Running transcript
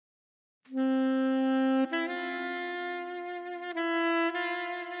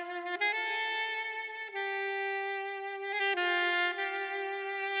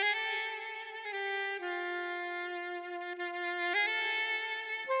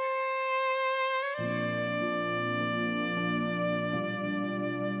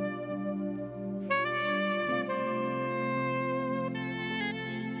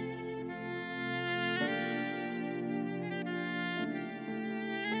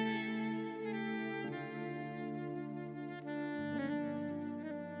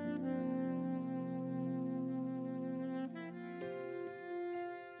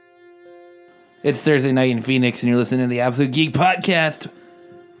It's Thursday night in Phoenix, and you're listening to the Absolute Geek Podcast.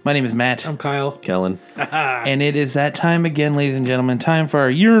 My name is Matt. I'm Kyle. Kellen. And it is that time again, ladies and gentlemen. Time for our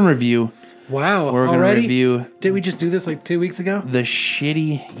year in review. Wow, We're going to review Did we just do this like 2 weeks ago? the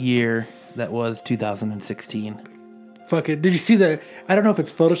shitty year that was 2016. Fuck it. Did you see the... I don't know if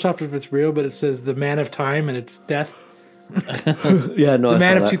it's photoshopped or if it's real, but it says the man of time and it's death. Yeah, no, The I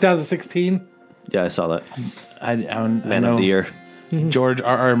man saw of that. 2016. Yeah, I saw that. I Man know of the year. George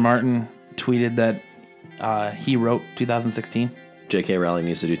R.R. Martin tweeted that he wrote 2016. J.K. Rowling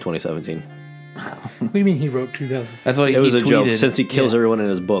needs to do 2017. What do you mean he wrote 2016? That's what It was a tweeted. joke. Since he kills Yeah. everyone in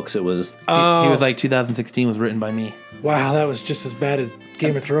his books, it was... He was like, 2016 was written by me. Wow, that was just as bad as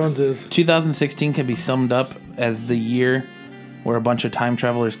Game of Thrones is. 2016 can be summed up as the year where a bunch of time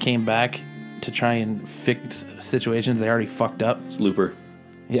travelers came back to try and fix situations they already fucked up. Looper.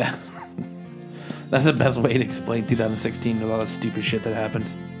 Yeah. That's the best way to explain 2016 with all the stupid shit that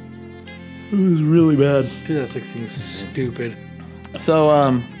happens. It was really bad. 2016 was stupid. So,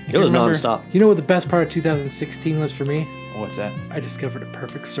 It was nonstop. You know what the best part of 2016 was for me? What's that? I discovered a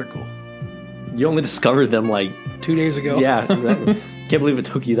perfect circle You only discovered them like... 2 days ago. Yeah. Can't believe it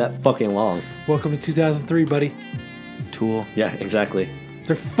took you that fucking long. Welcome to 2003, buddy. Tool. Yeah, exactly.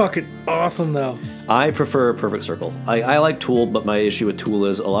 They're fucking awesome, though. I prefer Perfect Circle. I like Tool, but my issue with Tool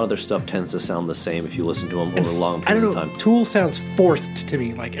is a lot of their stuff tends to sound the same if you listen to them over long I periods don't know. of time. Tool sounds forced to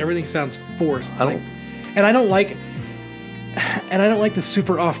me. Like everything sounds forced. I don't- Like, and I don't like the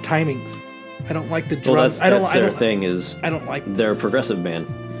super off timings. I don't like the drums. Well, that's I don't. their thing is I don't like. they're a progressive band.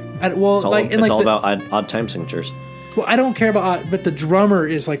 Well, It's all, like it's and like all the, about odd time signatures. Well, I don't care about. But the drummer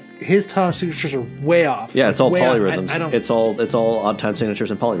is like his time signatures are way off. Yeah, it's all way off. polyrhythms. I don't. It's all odd time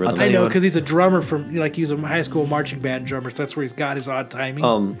signatures and polyrhythms. tell I you know what. because he's a drummer from like he's a high school marching band drummer. So that's where he's got his odd timing.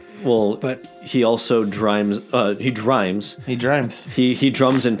 Well, But- he also drimes. He drimes. He drives. He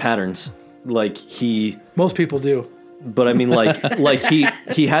drums in patterns. Like he, Most people do. but I mean, like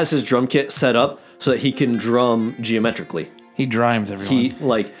he has his drum kit set up so that he can drum geometrically. He drives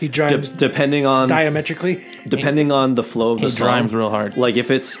everyone. He drives depending on Diametrically. depending on the flow of the He song. drives real hard. Like if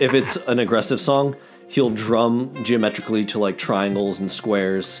it's an aggressive song, he'll drum geometrically to like triangles and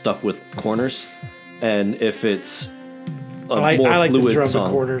squares, stuff with corners. And if it's a I more like the fluid drum song,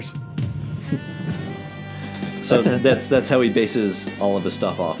 and quarters. so That's that's how he bases all of his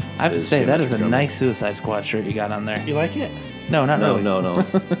stuff off. I have to is say, that is a geometric drumming. nice Suicide Squad shirt you got on there. You like it? No, not No, really. no.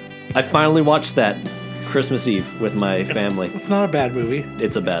 I finally watched that Christmas Eve with my family. It's not a bad movie.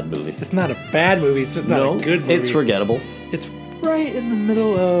 It's a bad movie. It's not a bad movie. It's just not No, a good movie. it's forgettable. It's right in the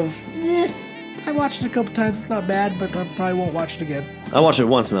middle of. I watched it a couple times. It's not bad, but I probably won't watch it again. I watched it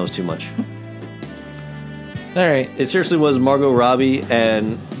once and that was too much. All right. It seriously was Margot Robbie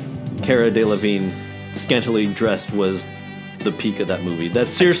and Cara Delevingne scantily dressed was the peak of that movie. That's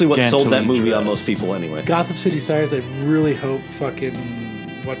seriously what sold that Scantily movie on dressed. most people anyway. Gotham City Sirens. I really hope fucking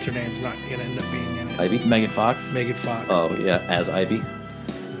what's her name's not gonna end up being in it. Ivy? Megan Fox. Megan Fox. Oh, yeah, as Ivy.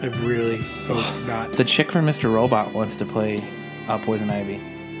 I really hope not. The chick from Mr. Robot wants to play Poison Ivy.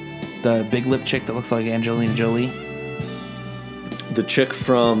 The big lip chick that looks like Angelina Jolie. The chick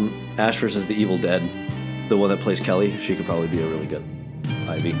from Ash vs. the Evil Dead, the one that plays Kelly, she could probably be a really good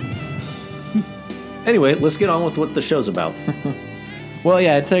Ivy. Anyway, let's get on with what the show's about. Well,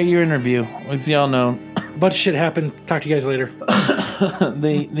 yeah, it's our year in review. As y'all know, A bunch of shit happened. Talk to you guys later.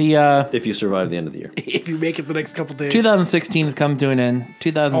 the If you survive the end of the year. If you make it the next couple days. 2016 has come to an end.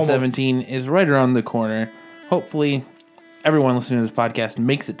 2017 is right around the corner. Hopefully, everyone listening to this podcast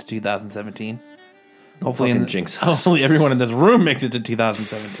makes it to 2017. Hopefully, Fucking jinx us. hopefully everyone in this room makes it to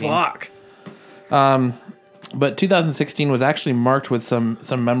 2017. Fuck. But 2016 was actually marked with some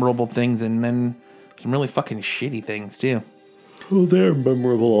memorable things and then some really fucking shitty things too. Oh, they're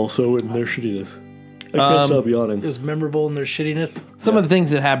memorable also in their shittiness. I can't stop It yawning. was memorable in their shittiness. Some of the things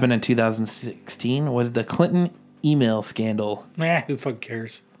that happened in 2016 was the Clinton email scandal. Nah, who fuck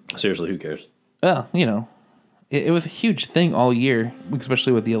cares? Seriously, who cares? Well, you know, it was a huge thing all year,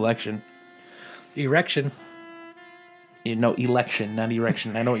 especially with the election. Erection. You know, election, not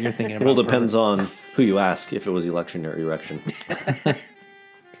erection. I know what you're thinking about. Well, it depends on who you ask, if it was election or erection.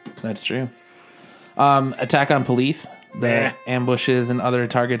 That's true. Attack on police. The ambushes and other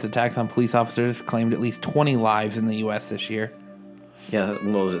targets attacks on police officers claimed at least 20 lives in the U.S. this year. Yeah,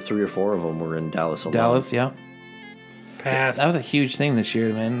 what was it? 3 or 4 of them were in Dallas alone. Dallas, yeah. Pass. That was a huge thing this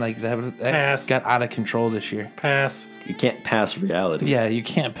year, man. Like that Pass. got out of control this year. Pass. You can't pass reality. Yeah, you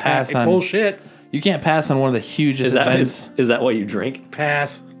can't pass Hey, on bullshit. You can't pass on one of the hugest Is that events. is that why you drink?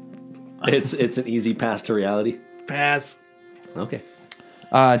 Pass. It's an easy pass to reality. Pass. Okay.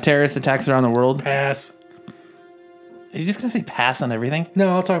 Terrorist attacks around the world. Pass. Are you just gonna say pass on everything? No,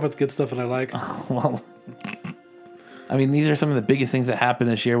 I'll talk about the good stuff that I like. Well, I mean, these are some of the biggest things that happened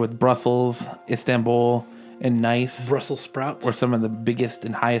this year with Brussels, Istanbul, and Nice. Brussels sprouts. Were some of the biggest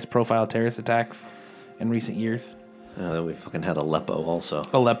and highest profile terrorist attacks in recent years. Then we fucking had Aleppo also.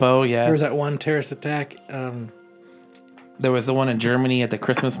 Aleppo, yeah. There was that one terrorist attack. There was the one in Germany at the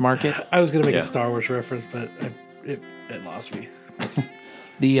Christmas market. I was going to make Yeah. a Star Wars reference, but it lost me.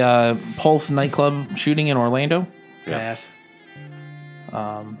 The Pulse nightclub shooting in Orlando. Pass.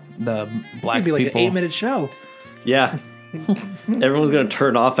 The It's black going to be like people. an 8-minute show. Yeah. Everyone's going to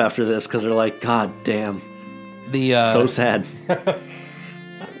turn off after this because they're like, God damn. The So sad.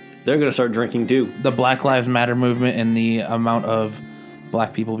 They're going to start drinking too. the Black Lives Matter movement and the amount of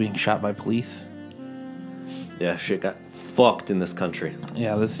black people being shot by police. Yeah, shit got fucked in this country.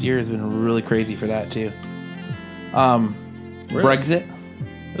 Yeah, this year has been really crazy for that too. Where Brexit.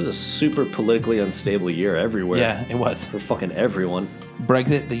 It was a super politically unstable year everywhere. Yeah, it was. For fucking everyone.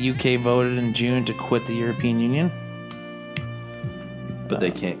 Brexit, the UK voted in June to quit the European Union. But they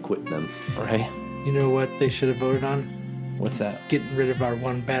can't quit them. Right? You know what they should have voted on? What's that? Getting rid of our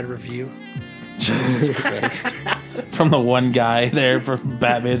one bad review. Jesus Christ. From the one guy there from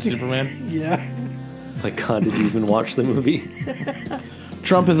Batman, Superman. Yeah. Like, God, did you even watch the movie?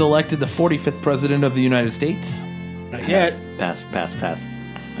 Trump is elected the 45th president of the United States. Not yet. Pass.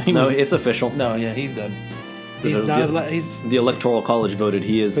 No, it's official. No, yeah, he's done. He's The- not. the- He's. The Electoral College voted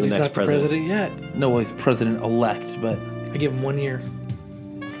he is But the he's next not the president. president yet. No, well, he's president-elect, but I give him 1 year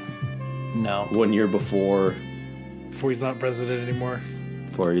no. 1 year before before he's not president anymore.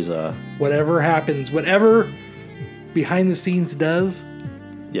 he's Whatever happens, whatever behind the scenes does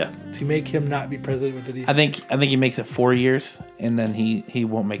yeah. to make him not be president with the. I think he makes it 4 years, and then he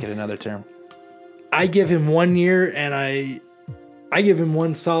won't make it another term. I give him 1 year, and I give him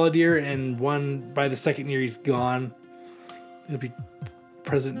one solid year, and one by the second year he's gone. It'll be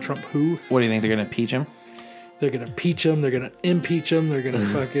President Trump. Who? What do you think? They're going to impeach him? They're gonna peach him. They're gonna impeach him. They're gonna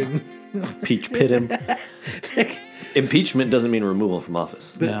fucking. Peach pit him. Impeachment doesn't mean removal from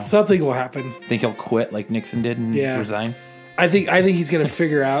office. No. Something will happen. Think he'll quit like Nixon did and Yeah. resign? I think he's gonna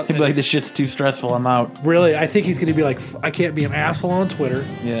figure out. He'd be like, this shit's too stressful, I'm out. Really, I think he's gonna be like, I can't be an asshole on Twitter.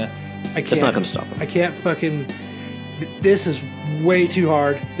 Yeah. I can't. It's not gonna stop him. I can't fucking. This is way too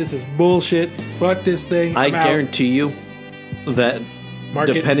hard. This is bullshit. Fuck this thing. I I'm out. guarantee you that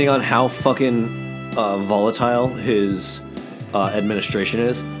Market. depending on how fucking volatile his administration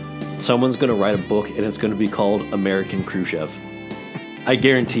is, someone's going to write a book and it's going to be called American Khrushchev. I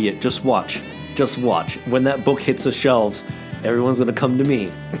guarantee it. Just watch. Just watch. When that book hits the shelves, everyone's going to come to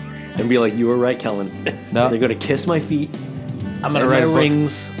me and be like, you were right, Kellen. No. They're going to kiss my feet I'm going and to write my a book.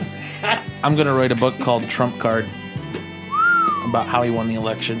 rings. I'm going to write a book called Trump Card about how he won the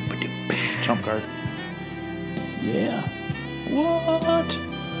election. Trump Card. Yeah. What?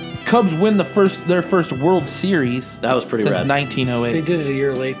 Cubs win their first World Series That was pretty since rad. 1908. They did it a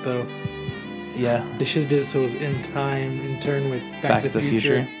year late though. Yeah. They should have did it so it was in turn with Back, Back to the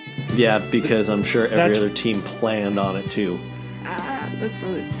Future. Yeah, because I'm sure every That's- other team planned on it too. That's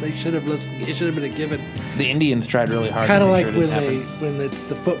what they should have. It should have been a given. The Indians tried really hard. Kind to of make like sure it when didn't happen. when it's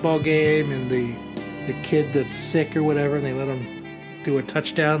the football game and the kid that's sick or whatever, and they let him do a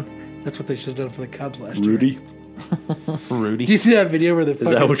touchdown. That's what they should have done for the Cubs last year. Rudy. Rudy. Did you see that video where the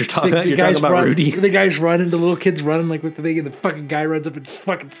that what you're talking about? You're guys talking about run, Rudy? The guy's running, the little kid's running like with the thing, and the fucking guy runs up and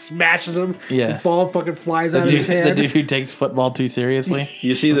fucking smashes him. Yeah. The ball fucking flies The out of his dude, hand. the dude who takes football too seriously.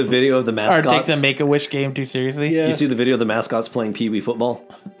 You see the video of the Or mascots? takes a Make-A-Wish game too seriously. Yeah. You see the video of the mascots playing Pee Wee football?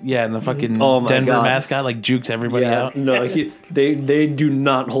 Yeah, and the fucking Oh my Denver God. mascot like jukes everybody out. No, they do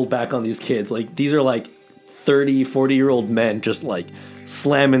not hold back on these kids. Like, these are like 30, 40-year-old men just like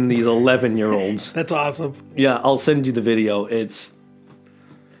slamming these 11-year-olds. That's awesome. Yeah, I'll send you the video.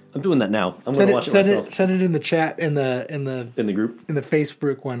 I'm doing that now. I'm going to watch it myself. Send it in the chat in the In the group.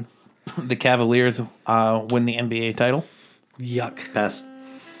 Facebook one. The Cavaliers win the NBA title. Yuck. Pass.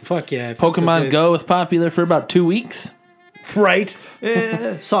 Fuck yeah. Pokemon Go was popular for about 2 weeks. Right.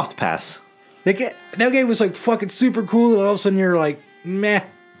 Soft pass. That game was like fucking super cool, and all of a sudden you're like, meh.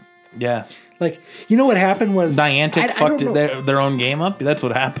 Yeah. Like, you know what happened was Niantic I fucked don't know. their own game up. That's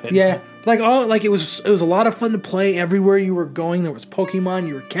what happened. Yeah, it was a lot of fun to play. Everywhere you were going, there was Pokemon.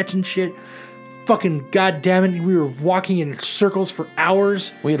 You were catching shit. Fucking goddamn it, we were walking in circles for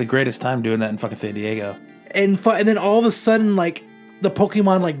hours, We had the greatest time doing that in fucking San Diego. and then all of a sudden, like the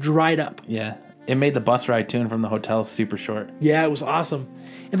Pokemon like dried up. Yeah. It made the bus ride to and from the hotel super short. Yeah, it was awesome.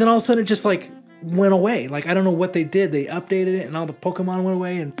 And then all of a sudden, it just like went away. Like I don't know what they did. They updated it, and all the Pokemon went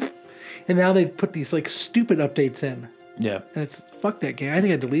away, and now they've put these like stupid updates in. Yeah. And it's fuck that game. I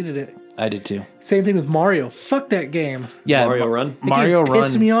think I deleted it. I did too. Same thing with Mario. Fuck that game. Yeah, Mario Run? That Mario game Run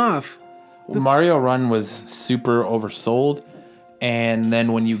pissed me off. Mario Run was super oversold, and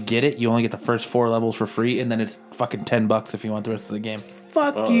then when you get it, you only get the first 4 levels for free, and then it's fucking $10 if you want the rest of the game.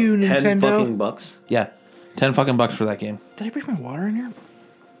 Fuck you, 10 Nintendo. fucking bucks? Yeah, $10 for that game. Did I bring my water in here?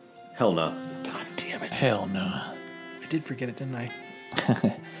 Hell no. God damn it. Hell no. I did forget it, didn't I?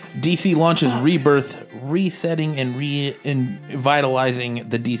 DC launches Rebirth, resetting and revitalizing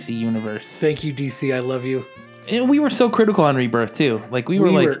the DC universe. Thank you, DC. I love you. And we were so critical on Rebirth too. Like we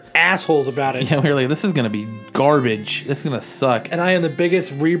were like, assholes about it. yeah, we were like, this is gonna be garbage. This is gonna suck. And I am the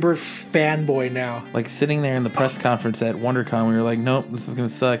biggest Rebirth fanboy now. Like sitting there in the press conference at WonderCon, we were like, nope, this is gonna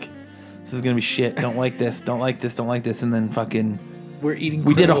suck. This is gonna be shit. Don't like this. Don't like this. Don't like this. And then fucking, We're eating.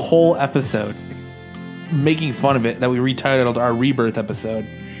 we did a crow. whole episode making fun of it that we retitled our Rebirth episode.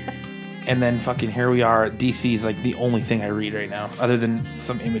 And then fucking here we are. DC is like the only thing I read right now, other than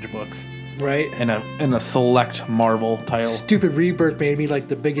some Image books right. and a select Marvel title. Stupid Rebirth made me like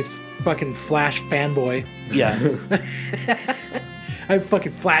the biggest fucking Flash fanboy. Yeah, I have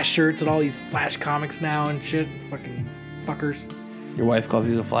fucking Flash shirts and all these Flash comics now and shit. Fucking fuckers. your wife calls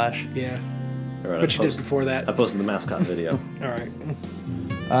you the Flash. Yeah. All right, But she did before that. I posted the mascot video. All right.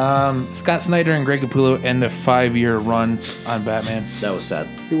 Scott Snyder and Greg Capullo end a 5-year run on Batman. That was sad.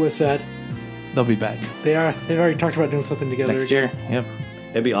 It was sad. They'll be back They've already talked about doing something together. next year. Yep.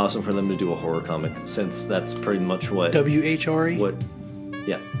 It'd be awesome for them to do a horror comic, since that's pretty much what WHRE? what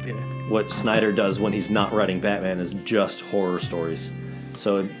yeah Yeah. what Snyder does when he's not writing Batman is just horror stories.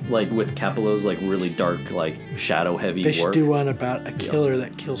 So like with Capullo's like really dark, like shadow heavy They should work. do one about a killer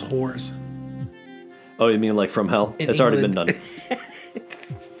that kills whores. Oh, you mean like From Hell? In It's already been England. done.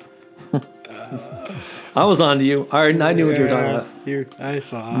 I was on to you. I knew what you were talking about. I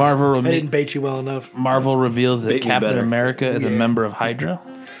saw. Marvel I didn't bait you well enough. Marvel reveals that Bait me Captain better. America is a Yeah. member of Hydra.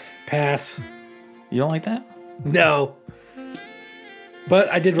 Pass. You don't like that? No.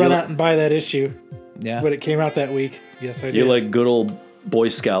 But I did run You- out and buy that issue Yeah. when it came out that week. Yes, I did. You're like good old Boy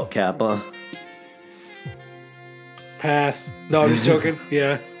Scout Cap, huh? Pass. No, I'm just joking.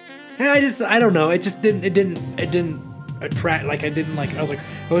 Yeah. I don't know. It just didn't attract. Like I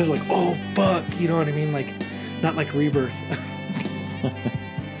was like, oh fuck, you know what I mean? Like, not like Rebirth.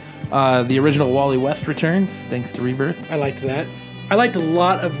 The original Wally West returns thanks to Rebirth. I liked that. I liked a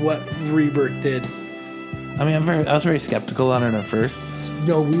lot of what Rebirth did. I mean, I was very skeptical on it at first.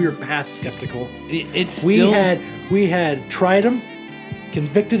 No, we were past skeptical. It's still, We had tried them,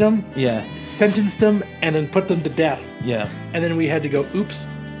 convicted them, yeah, sentenced them, and then put them to death. yeah, And then we had to go, oops,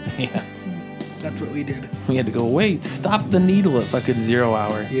 yeah. that's what we did. We had to go, wait, stop the needle at fucking 0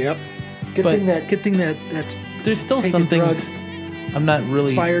 hour. Yep. Good But- thing that that's There's still Taking some things drugs. I'm not really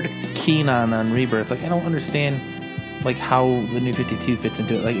expired. keen on Rebirth. Like I don't understand like how the New 52 fits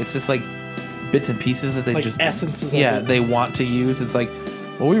into it. Like it's just like bits and pieces that they Like just essences of yeah it. they want to use. It's like,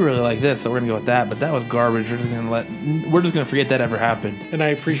 well, we really like this, so we're gonna go with that. But that was garbage. We're just gonna forget that ever happened. And I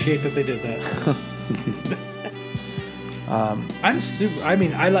appreciate that they did that.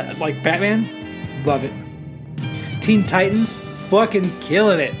 I like Batman, love it. Teen Titans, fucking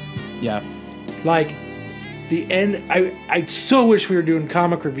killing it. Yeah, Like the end. I so wish we were doing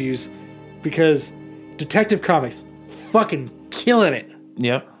comic reviews because Detective Comics, fucking killing it.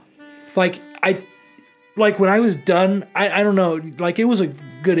 yep, Like when I was done, I don't know, like it was a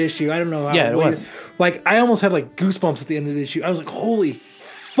good issue. I don't know how Yeah, it was. Like I almost had like goosebumps at the end of the issue. I was like, holy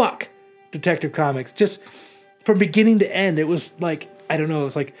fuck, Detective Comics. Just from beginning to end, it was like, I don't know, it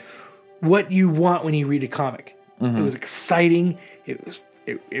was like what you want when you read a comic. It was exciting.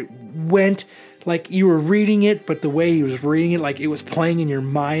 It went like you were reading it, but the way he was reading it, like it was playing in your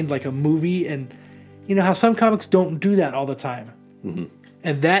mind like a movie. And you know how some comics don't do that all the time.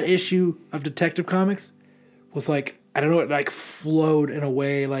 And that issue of Detective Comics was like, I don't know, it like flowed in a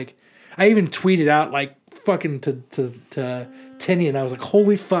way. Like I even tweeted out like fucking to Tinian. I was like,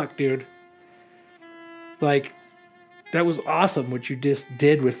 holy fuck, dude. Like that was awesome what you just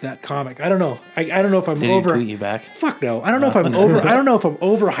did with that comic. I don't know. I don't know if I'm did over. he tweet you back? Fuck no. I don't know if I'm over. I don't know if I'm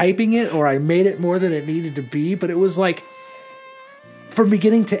overhyping it or I made it more than it needed to be. But it was like, from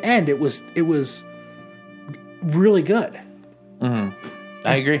beginning to end, it was really good.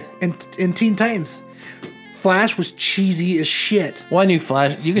 I agree. And in Teen Titans, Flash was cheesy as shit. Well, I knew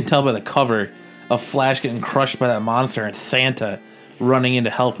Flash. You could tell by the cover of Flash getting crushed by that monster and Santa running in to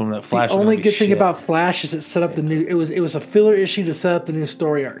help him. That Flash. The was only gonna be good thing shit. about Flash is it set up the new. It was a filler issue to set up the new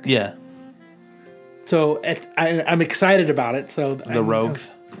story arc. yeah, So I'm excited about it. So the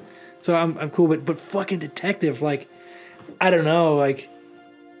Rogues. So I'm cool, but fucking Detective, like, I don't know, like,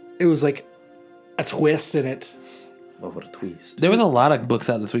 it was like a twist in it Oh, what a twist. There was a lot of books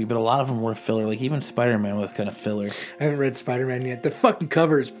out this week, but a lot of them were filler. Like even Spider-Man was kind of filler. I haven't read Spider-Man yet. The fucking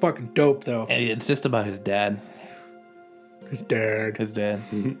cover is fucking dope, though. And it's just about his dad. His dad. His dad.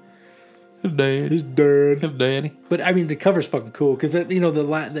 His dad. His dad. His daddy. But I mean, the cover's fucking cool because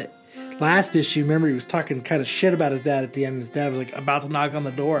the last issue. Remember, he was talking kind of shit about his dad at the end. His dad was like about to knock on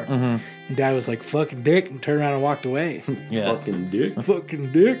the door, and Dad was like "fucking dick" and turned around and walked away. Yeah. Fucking dick.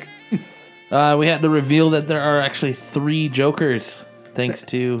 Fucking dick. We had to reveal that there are actually 3 Jokers, thanks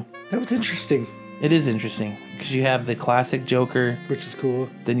to... That was interesting. It is interesting, because you have the classic Joker, Which is cool.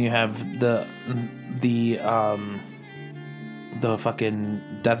 then you have the fucking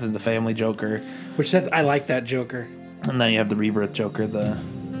Death of the Family Joker, Which I like that Joker. and then you have the Rebirth Joker, the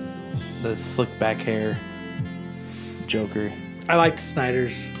slick back hair Joker. I liked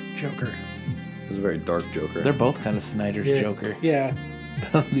Snyder's Joker. It was a very dark Joker. They're both kind of Snyder's Yeah. Joker. Yeah.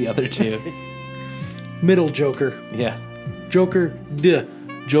 The other two. Middle Joker. Yeah. Joker. Duh.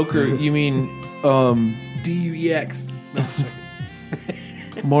 Joker, you mean DUEX.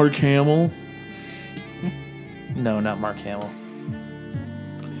 Mark Hamill? No, not Mark Hamill.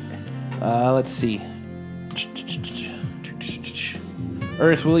 Let's see.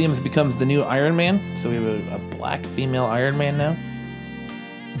 Ernest Williams becomes the new Iron Man, so we have a black female Iron Man now.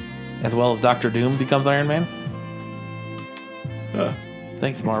 As well as Doctor Doom becomes Iron Man.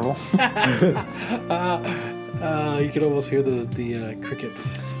 Thanks, Marvel. You could almost hear the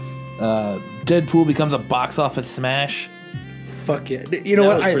crickets. Deadpool becomes a box office smash. Fuck yeah. You know That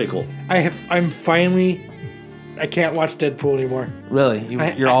what? was pretty cool. I'm finally... I can't watch Deadpool anymore. Really?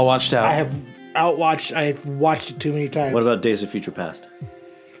 You're all watched out. I've watched it too many times. What about Days of Future Past?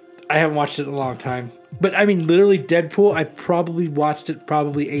 I haven't watched it in a long time. But I mean, literally, Deadpool, I've probably watched it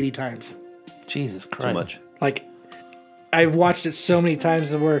 80 times. Jesus Christ. Too much. Like, I've watched it so many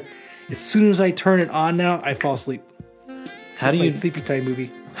times where as soon as I turn it on now, I fall asleep. How It's do my you sleepy time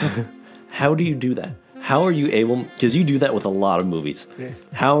movie. How do you do that? How are you able? Because you do that with a lot of movies. Yeah.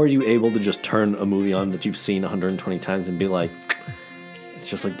 How are you able to just turn a movie on that you've seen 120 times and be like, it's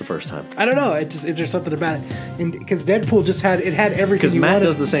just like the first time? I don't know. It's just something about it. And because Deadpool had everything Because you Matt wanted.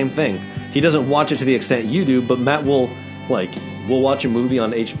 does the same thing. He doesn't watch it to the extent you do, but Matt will we'll watch a movie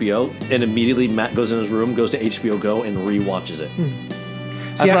on HBO and immediately Matt goes in his room, goes to HBO Go and rewatches it.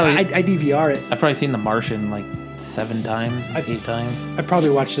 See, I I DVR it. I've probably seen The Martian like 7 times, 8 times. I've probably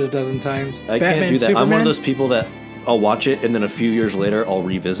watched it a dozen times. I can't do that. I'm one of those people that I'll watch it and then a few years later I'll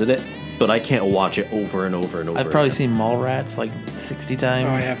revisit it, but I can't watch it over and over and over. I've probably again. seen Mallrats like 60 times.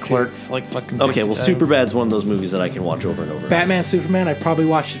 Oh, I have too. Clerks like fucking 50 Okay, well, times. Superbad's one of those movies that I can watch over and over. Batman, Superman, I've probably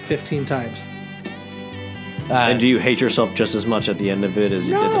watched it 15 times. And do you hate yourself just as much at the end of it as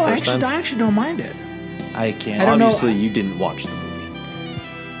you did the first time? I actually don't mind it. I can't. I don't know. Obviously, you didn't watch the movie.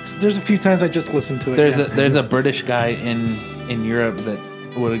 There's a few times I just listened to it. There's yes. there's a British guy in Europe that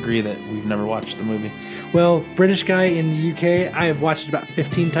would agree that we've never watched the movie. Well, British guy in the UK, I have watched it about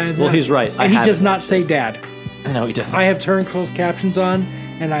 15 times. Well, now. he's right. I And he does haven't not watched say dad. No, he doesn't. I have turned closed captions on,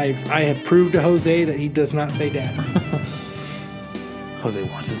 and I have proved to Jose that he does not say dad. Jose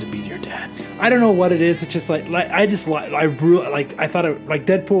wants it to be your dad. I don't know what it is. It's just I thought it like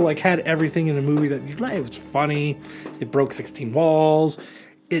Deadpool had everything in the movie that you like. It was funny. It broke 16 walls.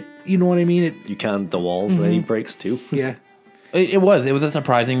 You know what I mean? You count the walls that he breaks too. Yeah. It was a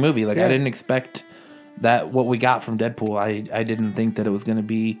surprising movie. Like Yeah. I didn't expect that what we got from Deadpool. I didn't think that it was going to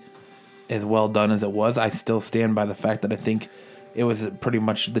be as well done as it was. I still stand by the fact that I think it was pretty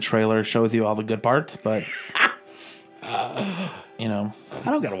much the trailer shows you all the good parts, but you know,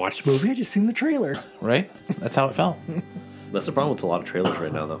 I don't gotta watch the movie. I just seen the trailer. right? That's how it felt. That's the problem with a lot of trailers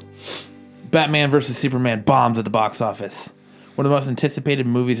right now, though. Batman versus Superman bombs at the box office. One of the most anticipated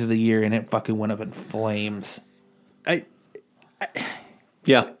movies of the year, and it fucking went up in flames.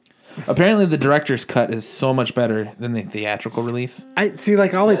 Yeah. Apparently, the director's cut is so much better than the theatrical release. I see.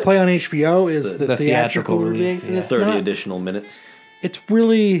 All they play on HBO is the theatrical release. yeah. And 30 additional minutes. It's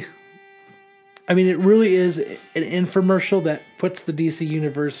really. I mean, it really is an infomercial that puts the DC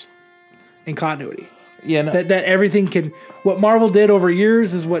universe in continuity. Yeah, no, That everything can. What Marvel did over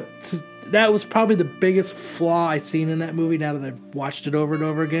years is that was probably the biggest flaw I've seen in that movie. Now that I've watched it over and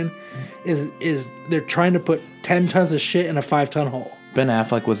over again, is they're trying to put 10 tons of shit in a 5-ton hole. Ben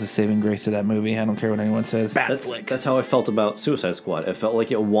Affleck was the saving grace of that movie. I don't care what anyone says. That's how I felt about Suicide Squad. It felt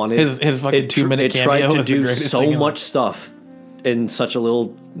like it wanted His fucking 2-minute It cameo tried to was the do greatest so thing much stuff in such a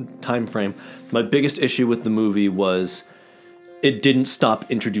little time frame. My biggest issue with the movie was it didn't stop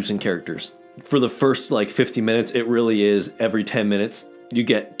introducing characters. For the first 50 minutes, it really is every 10 minutes you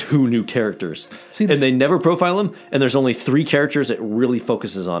get 2 new characters. See, and they never profile them, and there's only 3 characters it really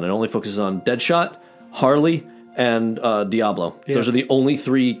focuses on. It only focuses on Deadshot, Harley, and Diablo. Yes. Those are the only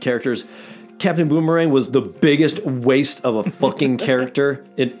 3 characters. Captain Boomerang was the biggest waste of a fucking character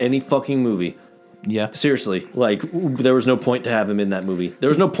in any fucking movie. Yeah. Seriously, like there was no point to have him in that movie. There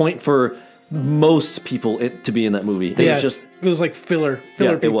was no point for most people to be in that movie. Yes, was just it was like filler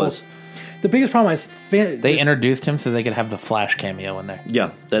yeah, people. it was. The biggest problem is They introduced him so they could have the Flash cameo in there.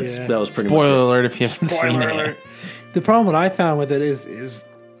 Yeah, that was pretty Spoiler much alert if you haven't seen Spoiler it. alert. The problem that I found with it is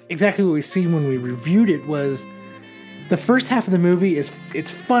exactly what we seen when we reviewed it was the first half of the movie it's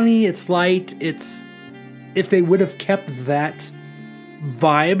funny, it's light, it's if they would have kept that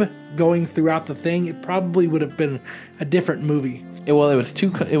vibe going throughout the thing, it probably would have been a different movie. It was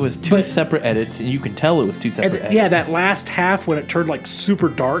two separate edits, and you can tell it was two separate edits. Yeah, that last half when it turned like super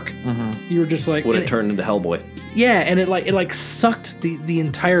dark, you were just like when and it turned into Hellboy. Yeah, and it sucked the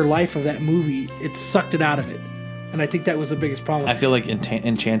entire life of that movie. It sucked it out of it, and I think that was the biggest problem. I feel like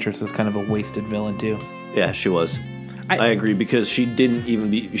Enchantress was kind of a wasted villain too. Yeah, she was. I agree because she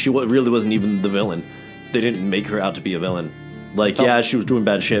really wasn't even the villain. They didn't make her out to be a villain. Like, yeah, she was doing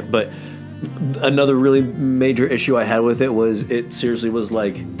bad shit, but another really major issue I had with it was it seriously was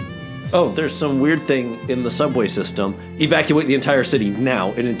like, oh, there's some weird thing in the subway system. Evacuate the entire city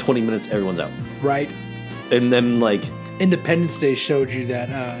now, and in 20 minutes, everyone's out. Right. And then, like... Independence Day showed you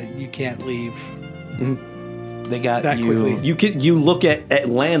that you can't leave They got that quickly. You look at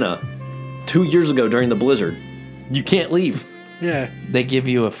Atlanta 2 years ago during the blizzard. You can't leave. Yeah. They give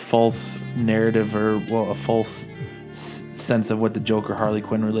you a false narrative or a false sense of what the Joker Harley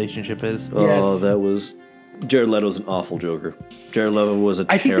Quinn relationship is. Oh, Yes. that was... Jared Leto's an awful Joker. Jared Leto was a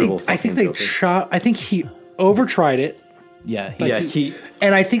terrible I think fucking they Joker. I think he overtried it. Yeah, Yeah,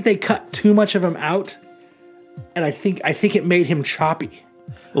 And I think they cut too much of him out. And I think it made him choppy.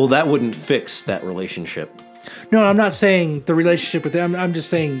 Well, that wouldn't fix that relationship. No, I'm not saying the relationship with them. I'm just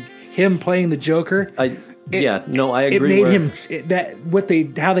saying him playing the Joker. I agree. It made where- him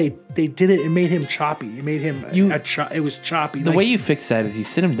how they did it. It made him choppy. It made him it was choppy. the way you fix that is you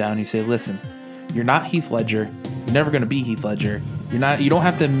sit him down and you say, listen, you're not Heath Ledger. You're never going to be Heath Ledger. You don't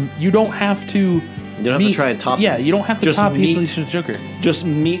have to try and top Yeah, you don't have to just top meet- Heath Ledger's Joker. just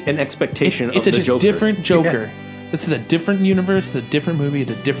meet an expectation It's of a the Joker. different Joker. Yeah. This is a different universe, it's a different movie,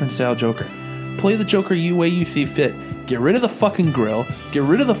 it's a different style Joker. Play the Joker way you see fit. Get rid of the fucking grill. Get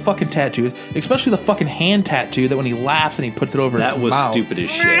rid of the fucking tattoos, especially the fucking hand tattoo that when he laughs and he puts it over That his was mouth. stupid as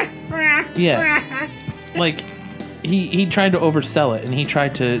shit. Yeah. Like, he tried to oversell it, and he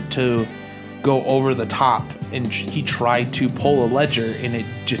tried to go over the top, and he tried to pull a Ledger, and it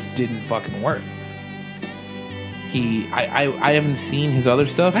just didn't fucking work. I haven't seen his other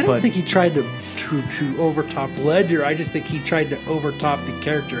stuff, I don't but think he tried to overtop Ledger. I just think he tried to overtop the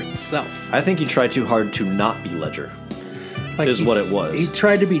character itself. I think he tried too hard to not be Ledger. Like Is what it was. He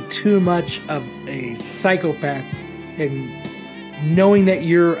tried to be too much of a psychopath, and knowing that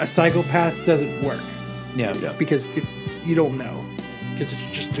you're a psychopath doesn't work yeah. because if you don't know, because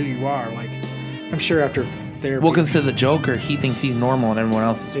it's just who you are. Like I'm sure after therapy. Well, because to the Joker, he thinks he's normal, and everyone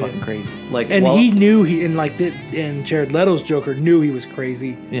else is fucking crazy. Like, And well, he knew and Jared Leto's Joker knew he was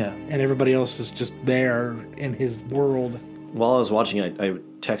crazy. Yeah. And everybody else is just there in his world. while I was watching it, I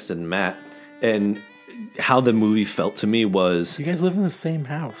texted Matt, and how the movie felt to me was You guys live in the same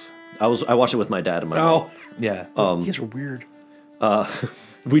house. I watched it with my dad and my mom. Oh, Yeah. you guys are weird.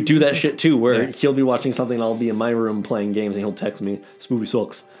 We do that shit too, where Yeah. he'll be watching something and I'll be in my room playing games, and he'll text me, "This movie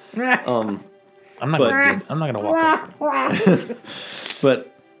sucks." I'm not gonna walk up.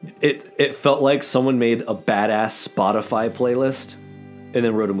 But it felt like someone made a badass Spotify playlist and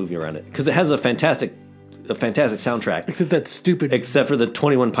then wrote a movie around it, because it has a fantastic soundtrack, Except that stupid. except for the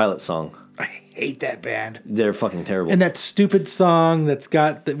 21 Pilots song. I hate that band. They're fucking terrible. And that stupid song that's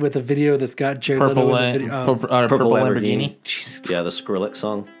got with a video that's got Jared Purple, Leto in the video. purple Lamborghini. Jesus Yeah, the Skrillex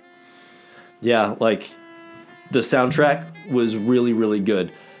song. Yeah, like the soundtrack was really, really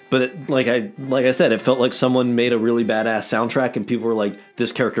good. But like I said, it felt like someone made a really badass soundtrack, and people were like,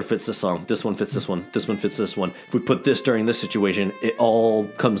 "This character fits this song. This one fits this one. This one fits this one. If we put this during this situation, it all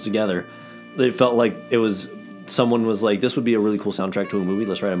comes together." It felt like it was someone was like, "This would be a really cool soundtrack to a movie.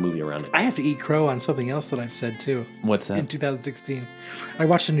 Let's write a movie around it." I have to eat crow on something else that I've said too. What's In that? 2016, I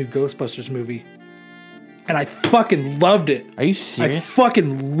watched a new Ghostbusters movie, and I fucking loved it. Are you I serious?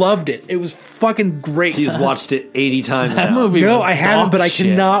 fucking loved it. It was fucking great. He's watched it 80 times That now. movie. No, was I haven't, dog but I shit.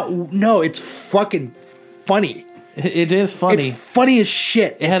 cannot. No, it's fucking funny. It is funny. It's funny as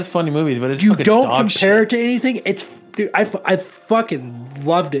shit. It has funny movies, but it's You fucking don't dog compare shit. it to anything. It's dude, I fucking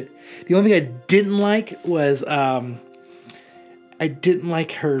loved it. The only thing I didn't like was I didn't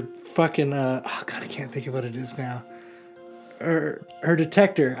like her fucking oh god, I can't think of what it is now. her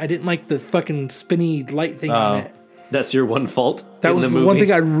detector. I didn't like the fucking spinny light thing on it. That's your one fault. That was the one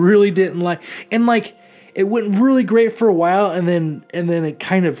thing I really didn't like. And like it went really great for a while, and then it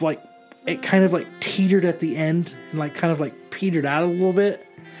kind of like teetered at the end and like kind of like petered out a little bit.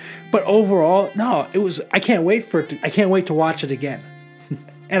 But overall, no, it was. I can't wait to watch it again.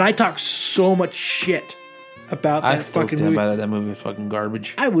 And I talked so much shit about that fucking movie. By that movie was fucking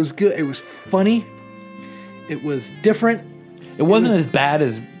garbage. I was good. It was funny. It was different. It wasn't as bad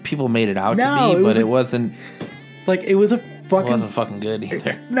as people made it out to be, but it wasn't. Like it was a fucking. It wasn't fucking good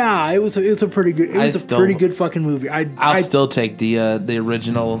either. Nah, it was a pretty good. It was a pretty good fucking movie. I'll still take the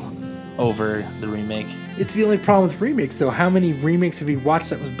original over the remake. It's the only problem with remakes, though. How many remakes have you watched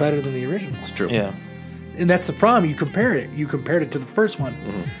that was better than the original? It's true. Yeah. And that's the problem. You compared it to the first one.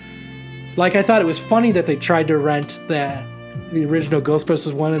 Mm-hmm. Like, I thought it was funny that they tried to rent the original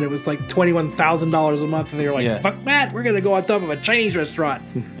Ghostbusters one, and it was like $21,000 a month, and they were like, fuck that, we're going to go on top of a Chinese restaurant.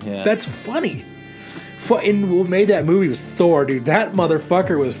 Yeah. That's funny. And what made that movie was Thor, dude. That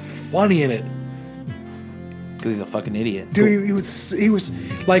motherfucker was funny in it. Because he's a fucking idiot. Dude, he was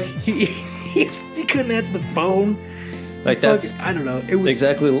like, he couldn't answer the phone. Like that's I don't know. It was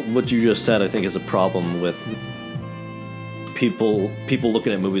exactly what you just said. I think is a problem with people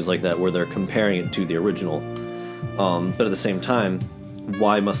looking at movies like that where they're comparing it to the original. But at the same time,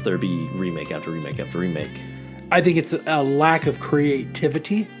 why must there be remake after remake after remake? I think it's a lack of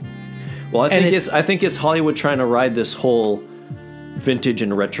creativity. Well, I think it's Hollywood trying to ride this whole vintage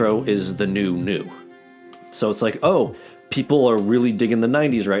and retro is the new. So it's like, oh, people are really digging the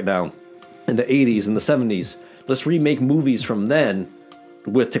 90s right now, and the 80s and the 70s. Let's remake movies from then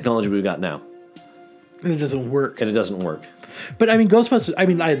with technology we've got now. And it doesn't work. But I mean, Ghostbusters. I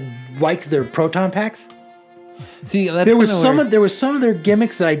mean, I liked their proton packs. See, that's there was some of their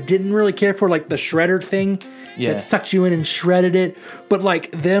gimmicks that I didn't really care for, like the shredder thing that sucked you in and shredded it. But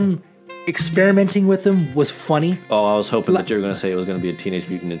like them experimenting with them was funny. Oh, I was hoping that you were going to say it was going to be a Teenage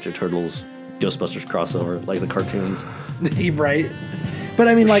Mutant Ninja Turtles Ghostbusters crossover, like the cartoons. Right. But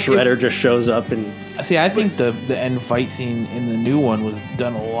I mean, like Shredder just shows up and. See, I think the end fight scene in the new one was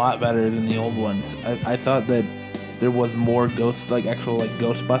done a lot better than the old ones. I thought that there was more ghost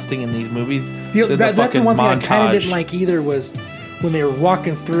busting in these movies. That's the one thing I kind of didn't like either was when they were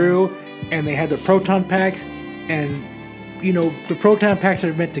walking through and they had the proton packs, and you know the proton packs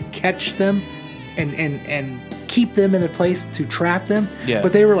are meant to catch them and keep them in a place to trap them. Yeah.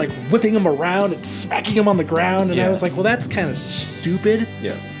 But they were like whipping them around and smacking them on the ground, and I was like, well, that's kind of stupid.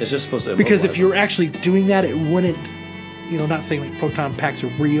 Yeah, it's just supposed to. Because if you were actually doing that, it wouldn't. You know, not saying like proton packs are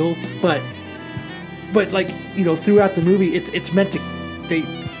real, but like you know, throughout the movie, it's meant to they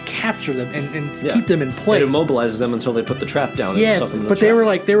capture them and keep them in place. It immobilizes them until they put the trap down. Yes, but they were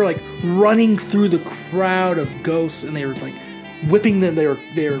like running through the crowd of ghosts, and they were like whipping them. They were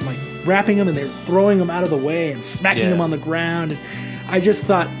like wrapping them, and they were throwing them out of the way and smacking them on the ground. And I just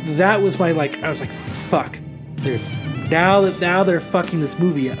thought that was my I was like, fuck, dude. Now they're fucking this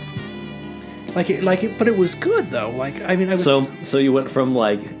movie up. But it was good though. Like I mean, I was so you went from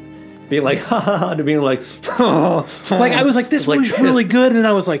like being like ha ha ha to being like like I was like this movie's really good, and then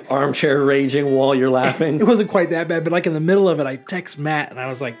I was like armchair raging while you're laughing. It wasn't quite that bad, but like in the middle of it, I text Matt and I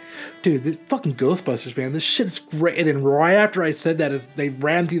was like, dude, this fucking Ghostbusters, man, this shit is great. And then right after I said that, they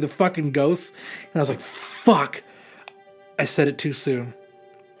ran through the fucking ghosts, and I was like, fuck, I said it too soon.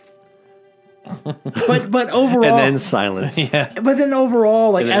 but overall, and then silence. Yeah. But then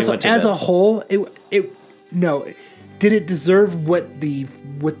overall, like as a whole, did it deserve what the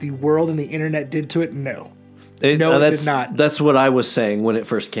world and the internet did to it? No. It did not. That's what I was saying when it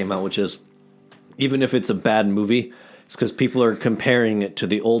first came out, which is even if it's a bad movie, it's because people are comparing it to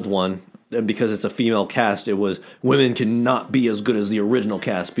the old one, and because it's a female cast, it was women cannot be as good as the original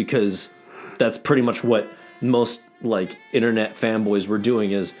cast, because that's pretty much what most like internet fanboys were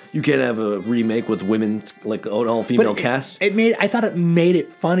doing. Is you can't have a remake with women, like an all female cast. I thought it made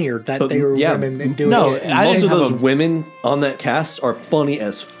it funnier that they were women and doing it. Most of those women on that cast are funny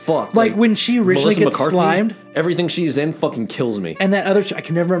as fuck. Like when she originally Melissa gets McCarthy, slimed, everything she's in fucking kills me. And that other, I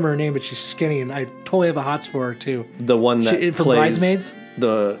can never remember her name, but she's skinny, and I totally have a hots for her too. The one that from plays Bridesmaids.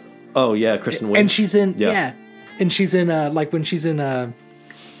 Kristen Wiig, and she's in and she's in like when she's in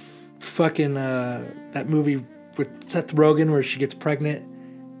fucking that movie with Seth Rogen where she gets pregnant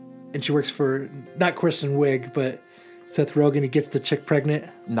and she works for not Kristen Wiig but Seth Rogen. He gets the chick pregnant,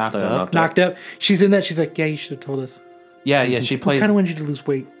 knocked up. She's in that. She's like, yeah, you should have told us. Yeah, she plays. Kind of wanted you to lose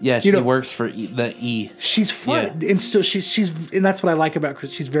weight. Yeah, she works for the E. She's fun, and so she's and that's what I like about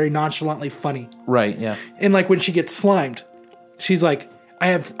Chris. She's very nonchalantly funny. Right. Yeah. And like when she gets slimed, she's like, I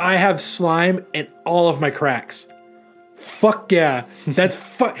have slime in all of my cracks. Fuck yeah. That's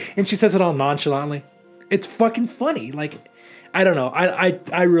and she says it all nonchalantly. It's fucking funny. Like, I don't know.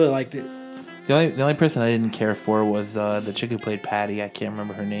 I really liked it. The only person I didn't care for was the chick who played Patty. I can't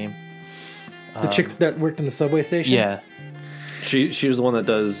remember her name. The chick that worked in the subway station? Yeah. She was the one that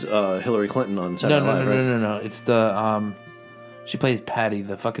does Hillary Clinton on Saturday Night Live, right? No. It's the she plays Patty,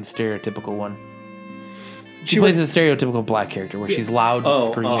 the fucking stereotypical one. She plays a stereotypical black character where she's loud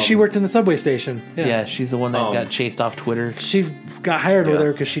and screaming. She worked in the subway station. Yeah, she's the one that got chased off Twitter. She got hired over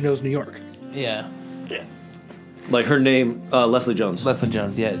there because she knows New York. Yeah. Like her name, Leslie Jones. Leslie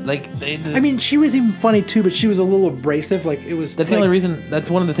Jones, yeah. Like I mean, she was even funny too, but she was a little abrasive. Like it was. That's the only reason. That's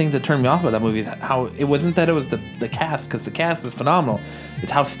one of the things that turned me off about that movie. How it wasn't that it was the cast, because the cast is phenomenal.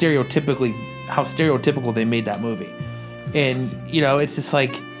 It's how stereotypical they made that movie, and it's just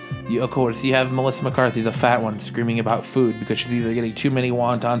like, of course, you have Melissa McCarthy, the fat one, screaming about food because she's either getting too many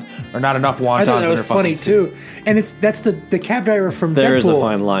wontons or not enough wontons. I thought that in was her funny soup. too, and that's the cab driver from There Deadpool. is a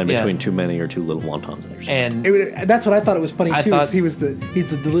fine line Yeah. between too many or too little wontons in your soup. And That's what I thought it was funny I too. thought- He's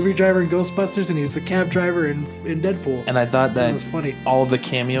the delivery driver in Ghostbusters, and he's the cab driver in Deadpool. I thought that was funny. all of the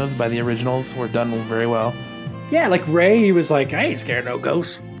cameos by the originals were done very well. Yeah, like Ray, he was like, I ain't scared of no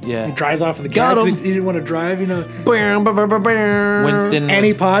ghosts. Yeah. He drives off in the Got cab 'cause him. he didn't want to drive, Winston. Annie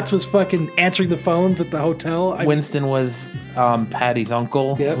was, Potts was fucking answering the phones at the hotel. Winston was Patty's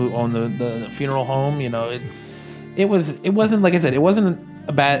uncle Yep. who owned the funeral home. It wasn't like I said. It wasn't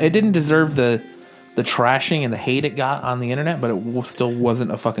a bad. It didn't deserve the trashing and the hate it got on the internet, but it still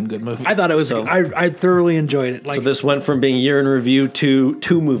wasn't a fucking good movie. I thought it was. So- I thoroughly enjoyed it. Like, So this went from being year in review to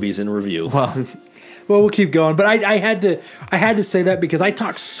 2 movies in review. well, we'll keep going. But I had to say that because I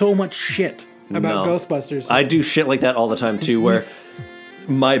talk so much shit about No. Ghostbusters. I do shit like that all the time too, where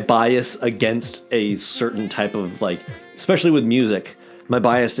my bias against a certain type of, like, especially with music, my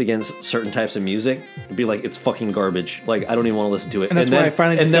bias against certain types of music would be like, it's fucking garbage. Like, I don't even want to listen to it. And that's why I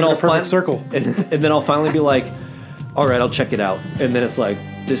finally discovered A Perfect Circle. And then I'll finally be like, all right, I'll check it out. And then it's like,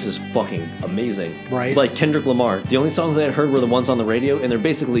 this is fucking amazing. Right. Like Kendrick Lamar. The only songs I had heard were the ones on the radio, and they're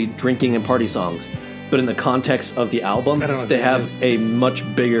basically drinking and party songs. But in the context of the album, I don't know what they that have is. a much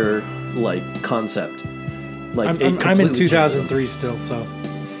bigger, like, concept. Like, I'm it in completely changes them. 2003 still, so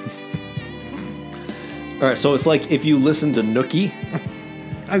All right, so it's like if you listen to Nookie,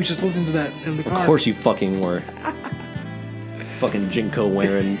 I was just listening to that in the car. of course you fucking were. Fucking Jinko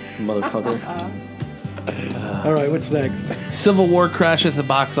wearing motherfucker. All right, what's next? Civil War crashes the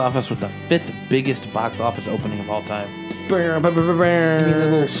box office with the 5th biggest box office opening of all time. You mean the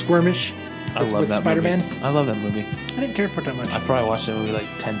little skirmish I love with that Spider-Man? movie. I love that movie. I didn't care for it that much. I probably watched that movie like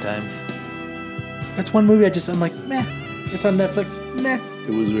 10 times. That's one movie I'm like, meh. It's on Netflix, meh.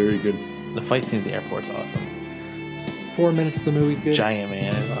 It was very good. The fight scene at the airport's awesome. 4 minutes, the movie's good. Giant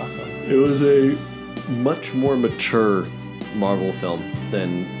Man is awesome. It was a much more mature Marvel film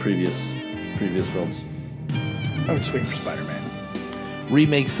than previous films. I'm just waiting for Spider-Man.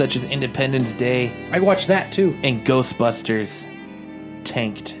 Remakes such as Independence Day I watched that too. and Ghostbusters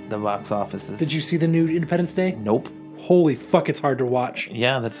tanked the box offices. Did you see the new Independence Day? Nope. Holy fuck, it's hard to watch.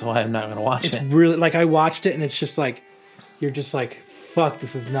 Yeah, that's why I'm not going to watch It's it. really, like, I watched it and it's just like, you're just like, fuck,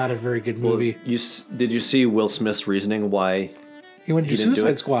 this is not a very good movie. Did you see Will Smith's reasoning why? He went to he didn't do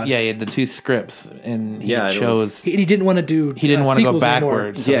Suicide it? Squad. Yeah, he had the 2 scripts, and he Yeah, it chose. He didn't want to do. He didn't want to go sequels anymore,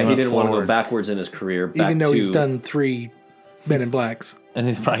 backwards. so Yeah, he went didn't want to go forward. backwards in his career. Back even though to, he's done 3 Men in Blacks. And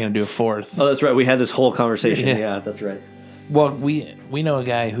he's probably going to do a 4th. Oh, that's right. We had this whole conversation. Yeah. Yeah, that's right. Well, we know a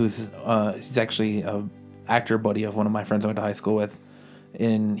guy who's he's actually a actor buddy of one of my friends I went to high school with,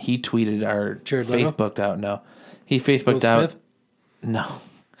 and he tweeted our Jared Leto? Facebooked out. No, he Will Facebooked out. Smith? No,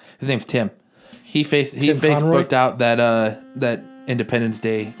 his name's Tim. He Tim Facebooked Conroy? out that Independence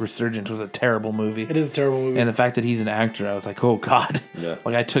Day Resurgence was a terrible movie. It is a terrible movie. And the fact that he's an actor, I was like, oh god. Yeah.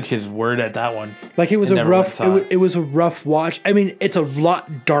 Like I took his word at that one. Like it was I a never rough. went and saw It was a rough watch. I mean, it's a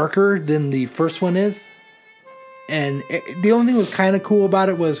lot darker than the first one is, and the only thing that was kind of cool about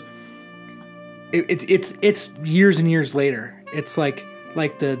it was it's years and years later. It's like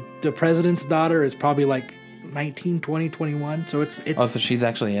the president's daughter is probably like 19, 20, 21. So it's Oh, so she's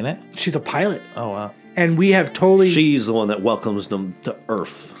actually in it? she's a pilot, Oh wow. and we have totally She's the one that welcomes them to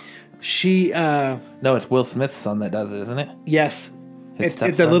Earth. she No, it's Will Smith's son that does it, isn't it? yes. His It's the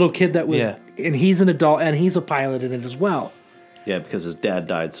stepson? little kid that was, Yeah. and he's an adult, and he's a pilot in it as well. Yeah, because his dad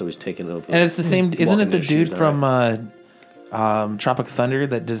died, so he's taking over. And it's the same. Isn't walking it the his shoes dude now, from Tropic Thunder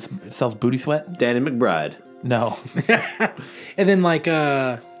that just sells booty sweat? Danny McBride. No. And then like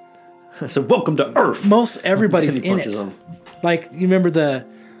So welcome to Earth. most everybody's And he in it. punches him. Like you remember the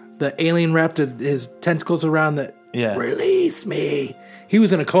alien wrapped his tentacles around the Yeah. release me. He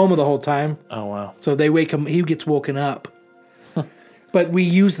was in a coma the whole time, Oh wow. so they wake him. He gets woken up, But we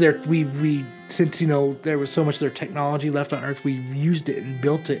used we since there was so much of their technology left on Earth, we used it and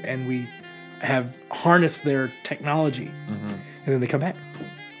built it, and we have harnessed their technology, and then they come back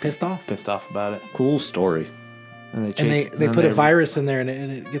pissed off about it. Cool story. And they put a virus in there, and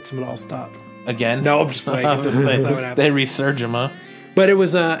it gets them to all stop. Again. No, I'm just playing. They resurge them, huh? But it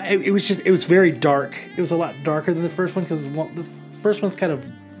was it was very dark. It was a lot darker than the first one because the first one's kind of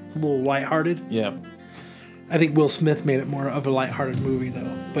a little lighthearted. Yeah. I think Will Smith made it more of a lighthearted movie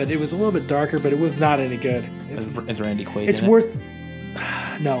though. But it was a little bit darker, but it was not any good. Is Randy Quaid It's in worth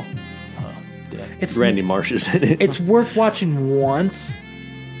no. Yeah. It's Randy Marsh is in it. It's worth watching once.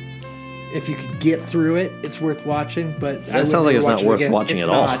 If you could get through it, it's worth watching. But That sounds like it's not worth watching It's at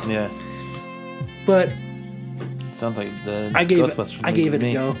all. not. Yeah. But Sounds like the I gave Ghostbusters it movie a to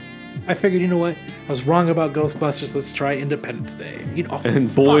me. go. I figured, you know what? I was wrong about Ghostbusters. Let's try Independence Day.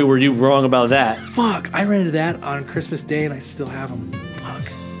 And boy, were you wrong about that. Fuck! I rented that on Christmas Day, and I still have them. Fuck.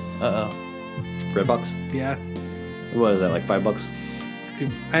 Uh-oh. Redbox? Yeah. What is that, like $5?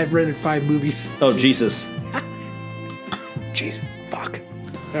 I had rented 5 movies. Oh, Jesus. Jeez. Fuck.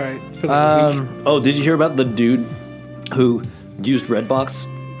 All right. It's been like a week. Oh, did you hear about the dude who used Redbox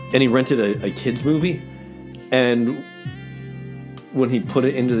and he rented a kid's movie, and when he put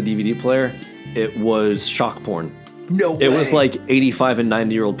it into the DVD player, it was shock porn. No way. It was like 85 and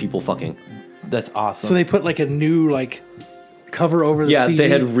 90-year-old people fucking. That's awesome. So they put like a new cover over the Yeah, CD. they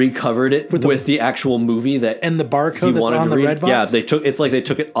had recovered it with the actual movie that and the barcode he that's wanted on to the read. Redbox. Yeah, they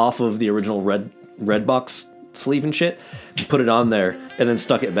took it off of the original Redbox sleeve and shit, and put it on there, and then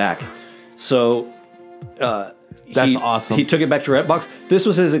stuck it back. So That's awesome. He took it back to Redbox. This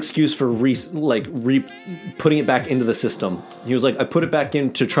was his excuse for putting it back into the system. He was like, I put it back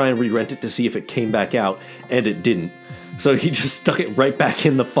in to try and re-rent it to see if it came back out, and it didn't. So he just stuck it right back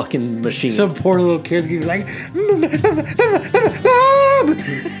in the fucking machine. Some poor little kid was like,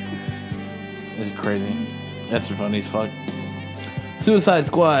 It's crazy. That's funny as fuck. Suicide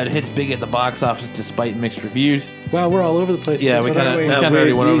Squad hits big at the box office despite mixed reviews. wow, we're all over the place. Yeah, That's we what I kinda- wait. we kinda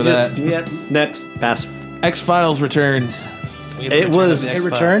already went over that. Yeah, next, pass. X-Files returns. We get the It return was- of the It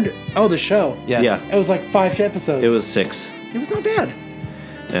X-Files. returned? Oh, the show. Yeah. Yeah, It was like 5 episodes. it was 6. It was not bad.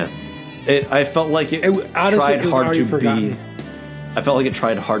 Yeah, I felt like it Honestly, tried it was hard already to forgotten. be. I felt like it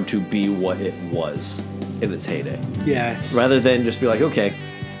tried hard to be what it was in its heyday, Yeah. rather than just be like, okay,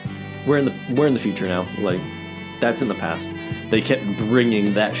 we're in the future now. Like, that's in the past. They kept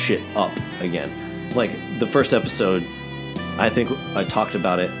bringing that shit up again. Like the first episode, I think I talked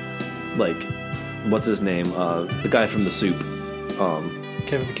about it. Like, what's his name? The guy from The Soup.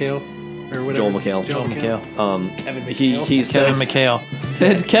 Kevin McHale? Or whatever. Joel McHale. Joel McHale. Kevin He McHale. he Kevin says McHale.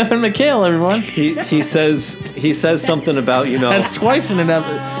 It's Kevin McHale, everyone. he says something about, you know, That's twice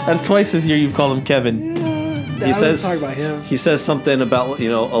that's twice this year you've called him Kevin. I was says- talking about him. he says something about, you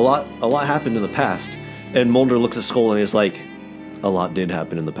know, a lot happened in the past, and Mulder looks at Skull and he's like, a lot did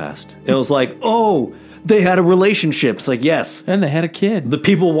happen in the past. And it was like, oh, they had a relationship. It's like, yes, And they had a kid. the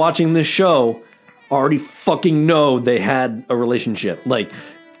people watching this show already fucking know they had a relationship. Like,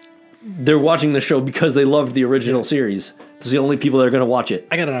 they're watching the show because they loved the original series. It's the only people that are going to watch it.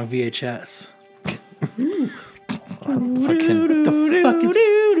 I got it on VHS. Fucking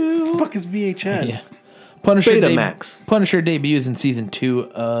Fuck is VHS? Yeah. Punisher Betamax. Punisher debuts in season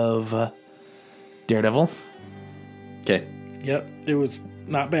 2 of Daredevil. Okay. Yep. It was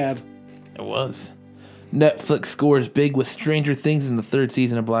not bad. It was. Netflix scores big with Stranger Things in the 3rd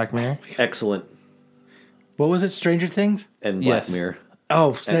season of Black Mirror. Excellent. What was it? Stranger Things? And Yes. Black Mirror.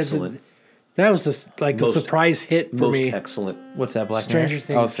 Oh, Excellent. That was the Most- surprise hit for Most me. excellent. What's that, Black Stranger Mirror?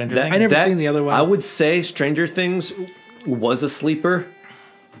 Things. Oh, Stranger That- Things? I never seen the other one. I would say Stranger Things was a sleeper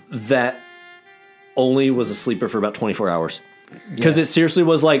that only was a sleeper for about 24 hours. Because it seriously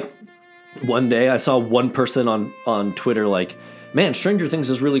was like, one day I saw one person on Twitter like, man, Stranger Things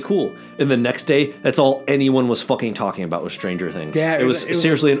is really cool. And the next day, that's all anyone was fucking talking about was Stranger Things. Yeah, it was it was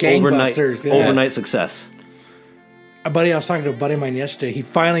seriously an gangbusters, yeah. overnight success. I was talking to a buddy of mine yesterday.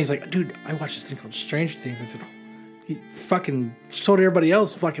 He's like, dude, I watched this thing called Stranger Things. I said, he fucking so did everybody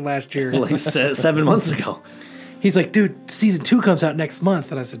else fucking last year. Like 7 months ago. He's like, dude, season 2 comes out next month.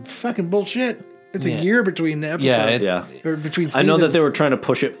 And I said, fucking bullshit. It's Yeah. a year between the episodes. Yeah, it's- Yeah. Or between I seasons. know that they were trying to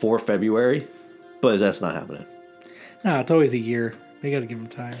push it for February, but that's not happening. Nah, it's always a year. They got to give them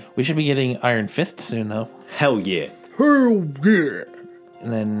time. We should be getting Iron Fist soon, though. Hell yeah. Oh, yeah.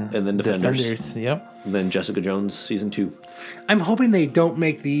 And then Defenders. Yep. And then Jessica Jones season 2. I'm hoping they don't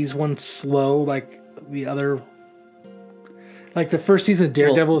make these ones slow like the other. Like the first season of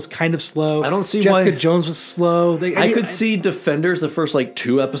Daredevil was kind of slow. I don't see Jessica why- Jones was slow. I could see Defenders the first like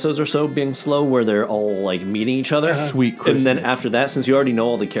 2 episodes or so being slow, where they're all like meeting each other. Sweet And then Christmas. after that, since you already know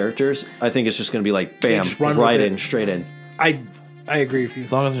all the characters, I think it's just going to be like bam, just run right with it. in, straight in. I agree with you.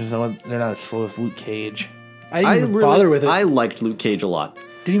 As long as they're not as slow as Luke Cage. I didn't even bother with it. I liked Luke Cage a lot.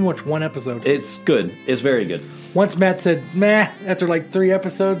 Didn't even watch one episode. It's good. It's very good. Once Matt said meh after like 3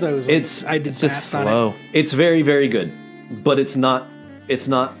 episodes, I was like, I did It's just pass on slow. it. It's very, very good, but it's not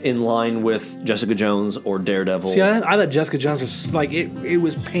in line with Jessica Jones or Daredevil. See, I thought Jessica Jones was like it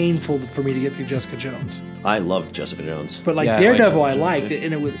was painful for me to get through Jessica Jones. I loved Jessica Jones. But like Yeah, I Daredevil, like I Jessica liked Jones, it,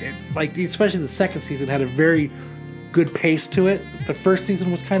 and it was like especially the second season had a very good pace to it. The first season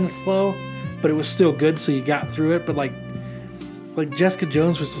was kind of slow, but it was still good, so you got through it. But like Jessica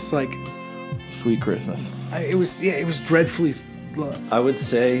Jones was just like Sweet Christmas. it was dreadfully slow. I would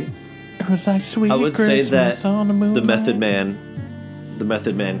say It was like sweet I would say Christmas that on the moon. the Method Man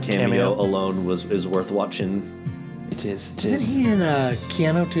cameo Cameo. alone is worth watching. It is. It Isn't is. he in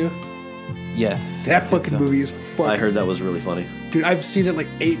Keanu too? Yes. That I think fucking so. movie is fucking. I heard that was really funny. Dude, I've seen it like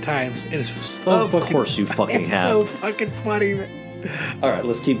 8 times, and it's so Of fucking. course you fucking it's have. so fucking funny, man. All right,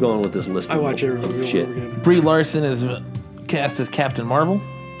 let's keep going with this list. I watch it of over shit. and over again. Brie Larson is cast as Captain Marvel.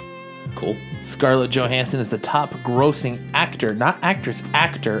 Cool. Scarlett Johansson is the top grossing actor, not actress,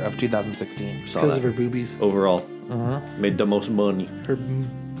 actor of 2016. Saw Because of that. her boobies. Overall, made the most money. Her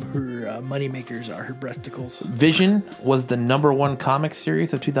money makers are her breasticles. Vision was the #1 comic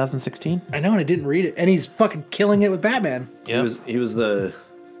series of 2016. I know, and I didn't read it, and he's fucking killing it with Batman. Yep. He was the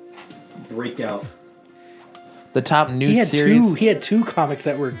breakout. The top new He had series. He had 2 comics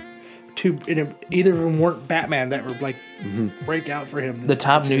that were either of them weren't Batman that were like breakout for him. The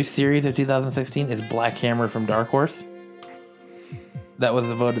top new series of 2016 is Black Hammer from Dark Horse. That was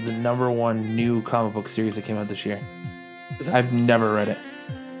voted the #1 new comic book series that came out this year. Is that- I've never read it.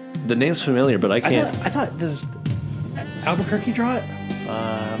 The name's familiar, but I can't. I thought does Albuquerque draw it?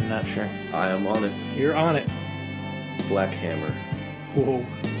 I'm not sure. I am on it. You're on it. Black Hammer. Whoa.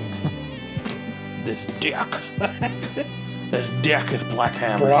 This dick. This dick is Black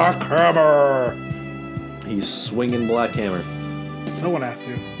Hammer. Black Hammer. He's swinging Black Hammer. Someone has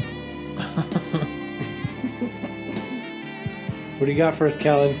to. What do you got for us,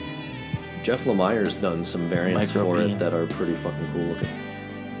 Kellen? Jeff Lemire's done some variants Micro for Bean. it that are pretty fucking cool looking.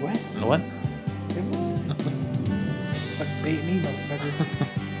 What? What? Fuck bait me, motherfucker.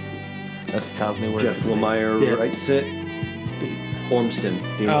 That tells me where. Jeff Lemire Yeah. writes it. Ormston.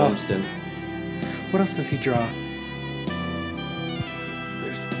 Dean Oh. Ormston. What else does he draw?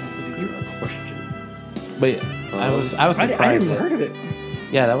 There's something else that he draws. Question. But yeah, I was I surprised. haven't even that- heard of it.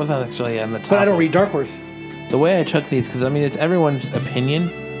 Yeah, that was not actually on the top. But I don't read Dark Horse. The way I took these, because I mean, it's everyone's opinion.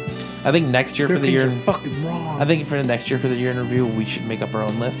 I think next year Their for the year, opinions are fucking wrong. I think for the next year for the year in review, we should make up our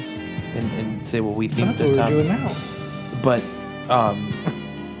own lists and say what we think that's the what we're top. doing now. But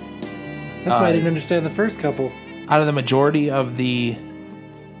That's why I didn't understand the first couple. out of the majority of the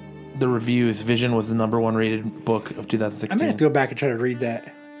reviews, Vision was the #1 rated book of I 2016. may have to go back and try to read that.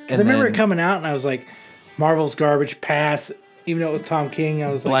 Because I And remember then- it coming out, and I was like, Marvel's garbage, pass. Even though it was Tom King,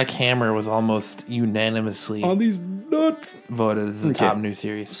 I was like, Black Hammer was almost unanimously on these nuts. voted as the Okay. top new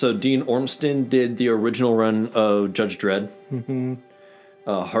series. So Dean Ormston did the original run of Judge Dredd. Mm-hmm.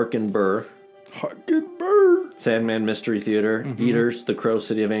 Harkin Burr. Fucking bird. Sandman Mystery Theater. Eaters. The Crow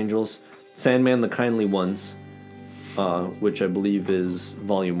City of Angels. Sandman the Kindly Ones. Which I believe is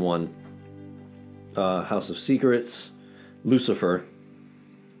Volume 1. House of Secrets. Lucifer.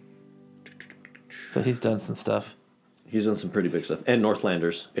 So he's done some stuff. He's done some pretty big stuff. And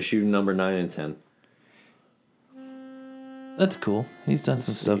Northlanders. Issue number 9 and 10. That's cool. He's done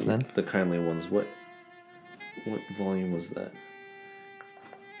some stuff then. The Kindly Ones. What volume was that?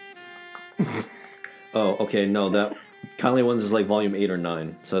 Oh, okay. No, that Kindly Ones is like volume 8 or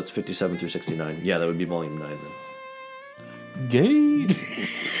 9. So that's 57 through 69. Yeah, that would be volume 9 then. Gay.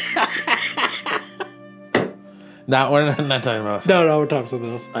 We're not talking about. No, we're talking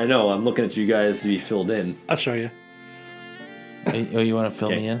something else. I know. I'm looking at you guys to be filled in. I'll show you. Oh, you want to fill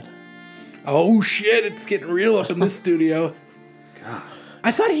Okay. me in? Oh shit! It's getting real up in this studio. God.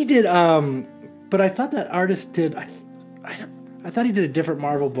 I thought he did. But I thought that artist did. I thought he did a different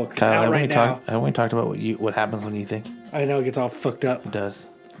Marvel book Kyle, out right now. I only talked about what happens when you think. I know it gets all fucked up. It does.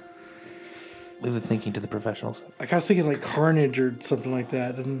 Leave the thinking to the professionals. Like I was thinking like Carnage or something like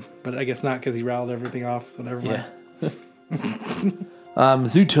that, but I guess not because he riled everything off. So never mind. Yeah.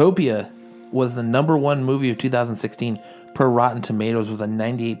 Zootopia was the #1 movie of 2016 per Rotten Tomatoes with a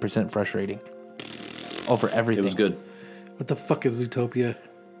 98% fresh rating over everything. It was good. What the fuck is Zootopia?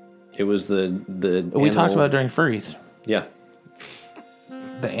 It was the We talked animal- about it during Furries. Yeah.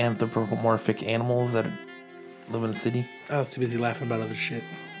 the anthropomorphic animals that live in the city. I was too busy laughing about other shit.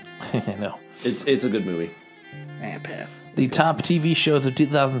 I know. It's a good movie. Pass. The top TV shows of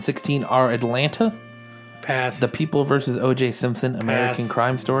 2016 are Atlanta, Pass. The People vs. O.J. Simpson, American Pass.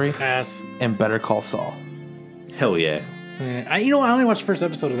 Crime Story, Pass. and Better Call Saul. Hell yeah. I only watched the first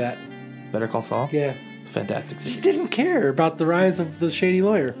episode of that. Better Call Saul? Yeah. Fantastic Just series. didn't care about the rise of the shady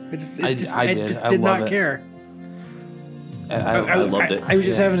lawyer. I did. I did love not it. care. I loved it. I was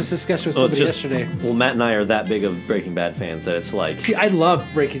just having this discussion with Well, it's somebody just, yesterday. well, Matt and I are that big of Breaking Bad fans that it's like, See, I love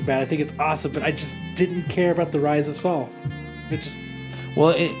Breaking Bad. I think it's awesome, but I just didn't care about the rise of Saul. It just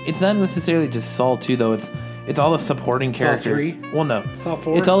Well, it's not necessarily just Saul, too, though. It's all the supporting Saul characters. 3? Well, no. Saul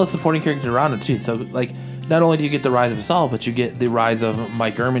 4? It's all the supporting characters around it, too. So, like, not only do you get the rise of Saul, but you get the rise of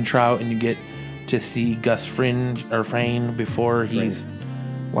Mike Ehrmantraut, and you get to see Gus Fring before he's,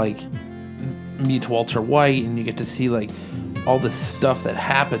 like, meets Walter White, and you get to see, like, all the stuff that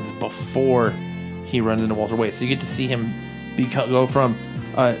happens before he runs into Walter White. So you get to see him go from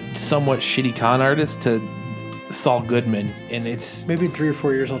a somewhat shitty con artist to Saul Goodman, and it's maybe in 3 or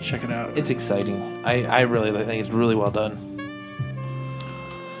 4 years I'll check it out. it's exciting. I really think it's really well done.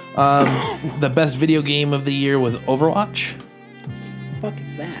 The best video game of the year was Overwatch. What the fuck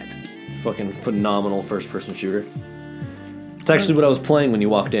is that? fucking phenomenal first-person shooter. It's actually what I was playing when you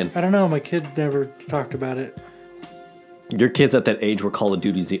walked in. I don't know. My kid never talked about it. Your kid's at that age where Call of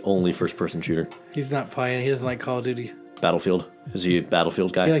Duty's the only first-person shooter. He's not playing. He doesn't like Call of Duty. Battlefield. Is he a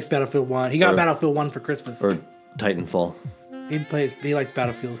Battlefield guy? He likes Battlefield 1. He got Or- Battlefield 1 for Christmas. Or Titanfall? He likes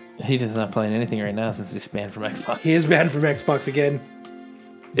Battlefield. He does not playing anything right now since he's banned from Xbox. He is banned from Xbox again.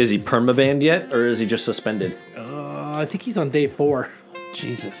 Is he permabanned yet, or is he just suspended? I think he's on day 4.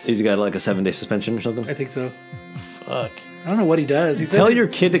 Jesus. Has he got like a 7-day suspension or something? I think so. Fuck. I don't know what he does. He Tell says your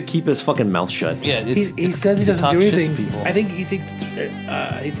kid to keep his fucking mouth shut. Yeah, he says he doesn't talk do shit to anything. people. I think he thinks it's,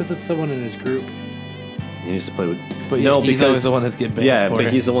 he says it's someone in his group. He needs to play with. But no, he's because always the one that's getting banned. yeah, for but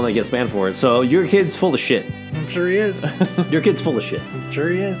it. he's the one that gets banned for it. So your kid's full of shit. I'm sure he is. Your kid's full of shit. I'm sure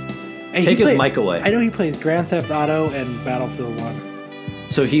he is. And Take his mic away. I know he plays Grand Theft Auto and Battlefield 1.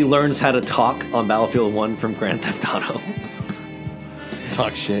 So he learns how to talk on Battlefield 1 from Grand Theft Auto.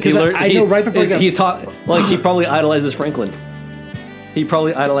 talk shit. He learned. I know right before he taught like he probably idolizes Franklin. He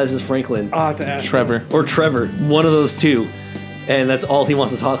probably idolizes Franklin I'll have to ask Trevor. or Trevor, one of those two, and that's all he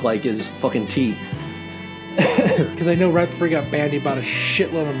wants to talk like is fucking T. because I know right before he got banned, he bought a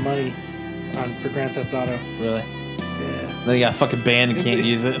shitload of money for Grand Theft Auto. Really? Yeah. Then he got fucking banned and can't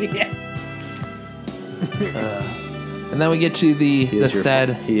use it. Yeah. And then we get to the sad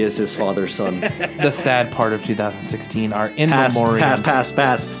He is his father's son. the sad part of 2016. Our in pass, memoriam. pass.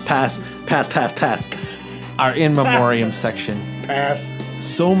 Our in memoriam section. Pass.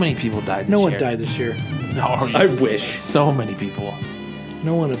 So many people died. This No one year. died this year. No, I wish. so many people.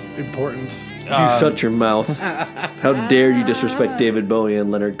 No one of importance. You shut your mouth. How dare you disrespect David Bowie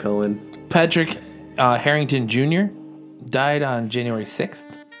and Leonard Cohen? Patrick Harrington Jr. died on January 6th.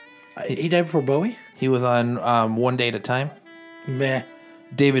 He died before Bowie? He was on One Day at a Time. Meh.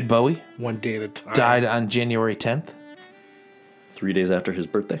 David Bowie One day at a time. died on January 10th. 3 days after his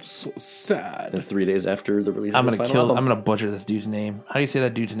birthday, So sad. and 3 days after the release I'm of his gonna final album. I'm gonna butcher this dude's name. How do you say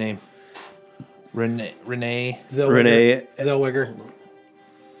that dude's name? Renee. Renee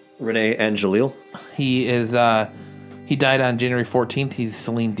Angelil. He is. He died on January 14th. He's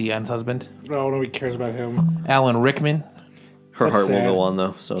Celine Dion's husband. Oh, nobody cares about him. Alan Rickman. Her That's heart sad. will go on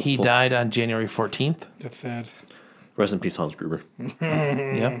though. So it's He cool. died on January 14th. That's sad. Rest in peace, Hans Gruber.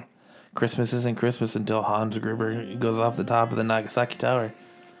 Yep. Christmas isn't Christmas until Hans Gruber goes off the top of the Nagasaki Tower.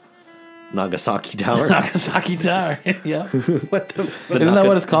 Nagasaki Tower. Nagasaki Tower. Yep. What the? Isn't that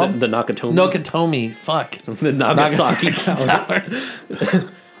what it's called? The Nakatomi. Nakatomi. Fuck. The Nagasaki Tower.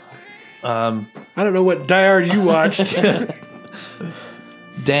 I don't know what Die Hard you watched.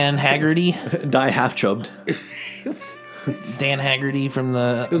 Dan Haggerty. Die half chubbed. Dan Haggerty from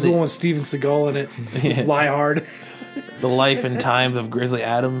the It was the one with Steven Seagal in it. It's Lie Hard. The Life and Times of Grizzly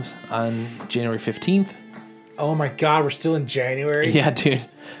Adams on January 15th. Oh my God, we're still in January. Yeah, dude.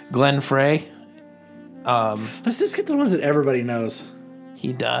 Glenn Frey. Let's just get the ones that everybody knows.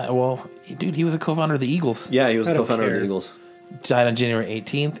 He died. Well, dude, he was a co-founder of the Eagles. Yeah, he was I don't co-founder of care. the Eagles. Died on January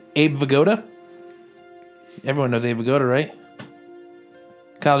 18th. Abe Vigoda. Everyone knows Abe Vigoda, right?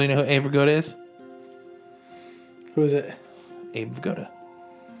 Kyle, do you know who Abe Vigoda is? Who is it? Abe Vigoda.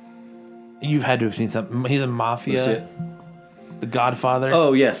 You've had to have seen something. He's a Let's see mafia. it. The Godfather.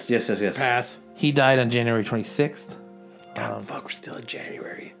 Oh yes. Pass. He died on January 26th. God, fuck, we're still in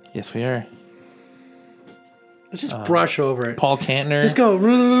January. Yes, we are. Let's just brush over it. Paul Kantner. Just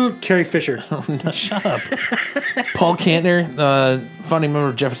go, Carrie Fisher. No, shut up. Paul Kantner, founding member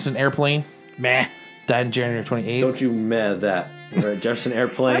of Jefferson Airplane, Meh. died on January 28th. Don't you mad that. Right, Jefferson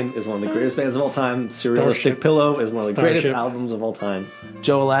Airplane is one of the greatest bands of all time. Serialistic Starship. Pillow is one of the greatest Starship. albums of all time.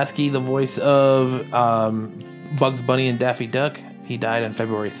 Joe Lasky, the voice of Bugs Bunny and Daffy Duck, he died on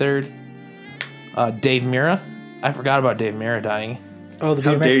February 3rd. Dave Mirra. I forgot about Dave Mirra dying. Oh, the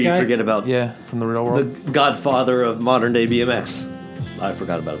How BMX dare you guy? forget about Yeah, from the real the world. godfather of modern day BMX? I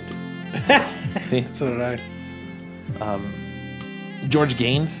forgot about it too. See? So did I. George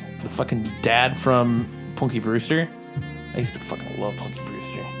Gaines, the fucking dad from Punky Brewster. I used to fucking love Punky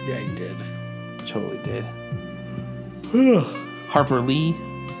Brewster. Yeah, you did. Totally did. Harper Lee.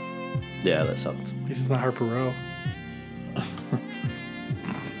 Yeah, that sucks. This is not Harper Row.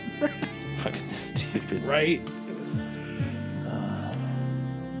 Fucking stupid. Right?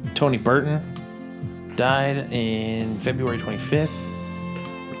 Tony Burton died in February 25th.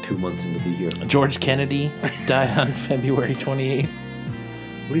 We're 2 months into the year. George Kennedy died on February 28th.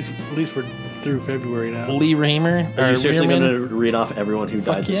 At least we're through February now. Lee Raymer. Are you seriously Rearman. going to read off everyone who died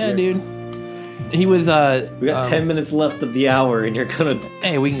Fuck this yeah, year? dude. He was We got 10 minutes left of the hour, and you're gonna.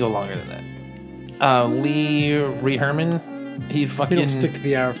 Hey, we can go longer than that. Lee Reherman. He's We fucking. don't stick to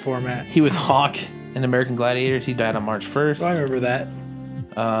the hour format. He was Hawk in American Gladiators. He died on March I 1st. remember that.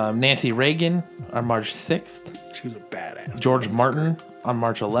 Nancy Reagan on March 6th. She was a badass. George Martin on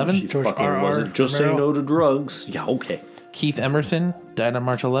March She 11th. George fucking R.R. wasn't. Just say Romero. no to drugs. Yeah, okay. Keith Emerson died on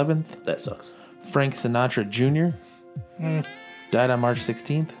March 11th. That sucks. Frank Sinatra Jr. died on March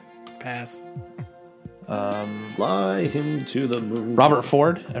 16th. Pass. Fly him to the moon. Robert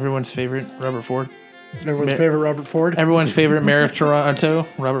Ford, everyone's favorite Robert Ford. Everyone's favorite Robert Ford. Everyone's favorite mayor of Toronto,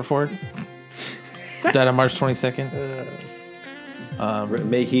 Robert Ford. Died on March 22nd.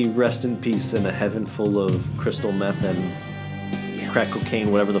 May he rest in peace in a heaven full of crystal meth and crack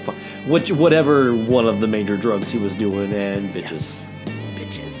cocaine, whatever the fuck. Whatever one of the major drugs he was doing, and bitches.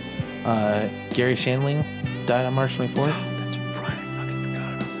 Gary Shandling died on March 24th. That's right. I fucking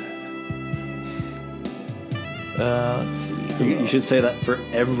forgot about Let's see. You should say that for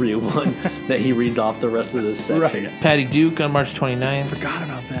everyone that he reads off the rest of this section. Right. Patty Duke on March 29th. Forgot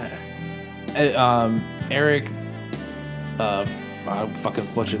about that. Eric. I fucking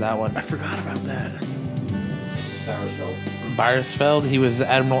butchered that one. I forgot about that. Beiersfeld. He was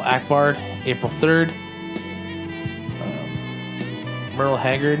Admiral Akbar, April 3rd. Merle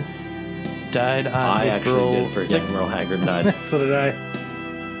Haggard died on I April actually did forget 6th. Merle Haggard died. So did I.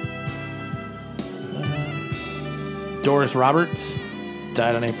 Doris Roberts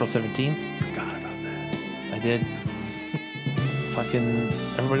died on April 17th. Forgot about that. I did. Fucking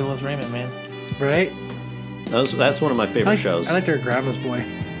everybody loves Raymond, man. Right? That's one of my favorite shows. I liked her Grandma's Boy.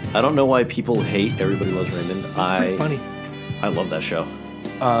 I don't know why people hate Everybody Loves Raymond. It's pretty funny. I love that show.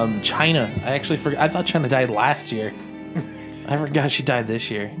 China. I actually forgot. I thought China died last year. I forgot she died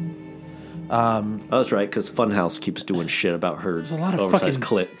this year. Oh, that's right, because Funhouse keeps doing shit about her There's a lot of oversized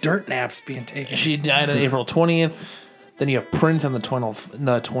fucking clit. dirt naps being taken. She died on April 20th. Then you have Prince on the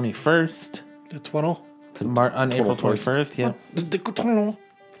 21st. The twiddle. On April 21st. 21st, yeah. The twiddle.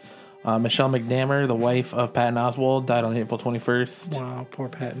 Michelle McNamara, the wife of Patton Oswalt, died on April 21st. Wow, poor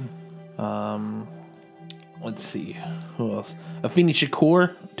Patton. Let's see. Who else? Afeni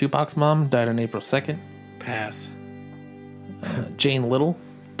Shakur, Tupac's mom, died on April 2nd. Pass. Jane Little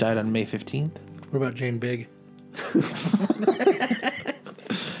died on May 15th. What about Jane Big?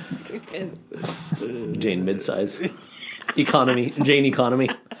 Jane Midsize. Economy. Jane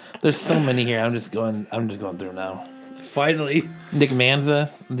Economy. There's so many here. I'm just going through now. Finally. Nick Manza,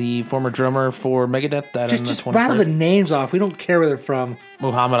 the former drummer for Megadeth, died on the Just 21st. rattle the names off. We don't care where they're from.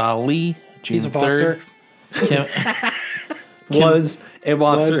 Muhammad Ali, June He's a boxer. 3rd. Was a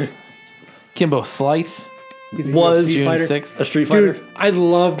boxer. Kimbo Slice, He's a Was UFC June fighter. 6th. A street fighter. Dude, I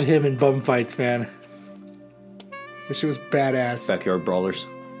loved him in bum fights, man. This shit was badass. Backyard Brawlers.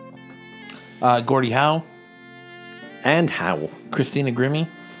 Gordie Howe, And Howl. Christina Grimmie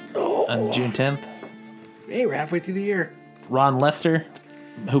on June 10th. Hey, we're halfway through the year. Ron Lester,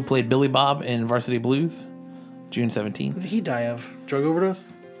 who played Billy Bob in Varsity Blues, June 17th. What did he die of? Drug overdose?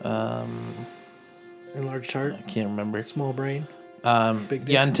 Enlarged heart? Can't remember. Small brain? Big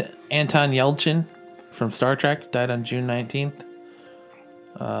dick? Anton Yelchin from Star Trek died on June 19th.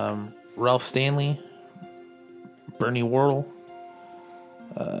 Ralph Stanley, Bernie Worrell,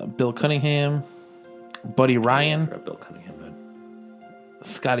 Bill Cunningham, Buddy Ryan, Forgot Bill Cunningham, man.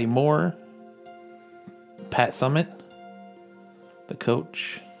 Scotty Moore, Pat Summitt, the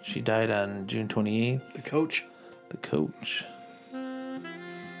coach. She died on June 28th. The coach? The coach.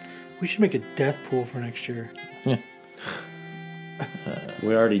 We should make a death pool for next year.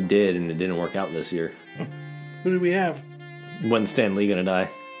 We already did, and it didn't work out this year. Who did we have? When's Stan Lee gonna die?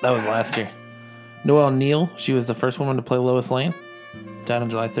 That was last year. Noelle Neal, she was the first woman to play Lois Lane. Died on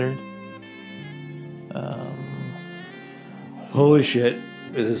July 3rd. Holy shit!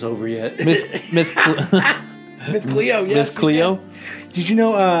 Is this over yet? Miss Cleo, yes. Miss Cleo. Did you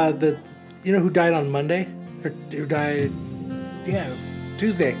know you know who died on Monday? Or who died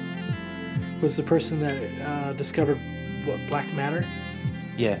Tuesday. Was the person that discovered black matter?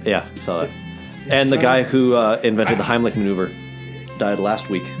 Yeah. Yeah, saw that. And the guy who invented the Heimlich maneuver died last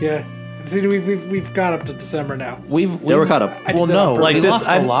week. Yeah. See, we've got up to December now. We've we're caught up. Well, no, Like we this, lost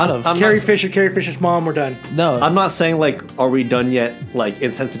a I'm- lot of. I'm Carrie not- Fisher's mom, we're done. No, I'm not saying like, are we done yet? Like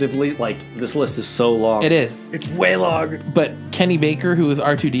insensitively, like this list is so long. it is. It's way long. But Kenny Baker, who was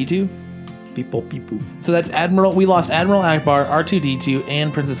R2D2, People, people. so that's Admiral. We lost Admiral Akbar, R2D2,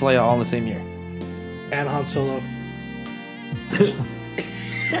 and Princess Leia all in the same year. And Han Solo.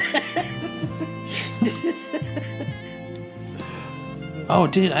 Oh,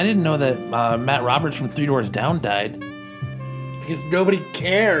 dude, I didn't know that Matt Roberts from Three Doors Down died. Because nobody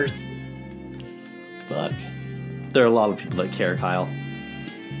cares. Fuck. There are a lot of people that care, Kyle.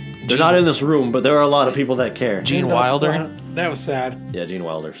 They're not in this room, but there are a lot of people that care. Gene Wilder. That was sad. Yeah, Gene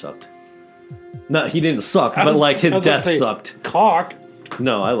Wilder sucked. No, he didn't suck, but like his death sucked. Cock.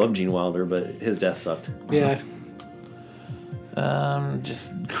 No, I love Gene Wilder, but his death sucked. Yeah.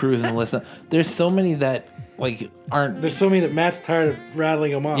 Just cruising the list. There's so many that like aren't. There's so many that Matt's tired of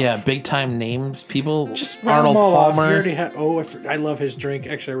rattling them off. Yeah, big time names. People. Just rattle Arnold them all off. We Palmer, already have, I love his drink.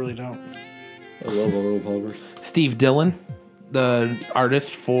 Actually, I really don't. I love Arnold Palmer. Steve Dillon, the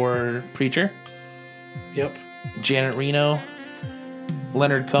artist for Preacher. Yep. Janet Reno,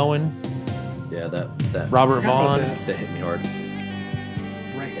 Leonard Cohen, Yeah, that Robert Forgot about Vaughn. that hit me hard.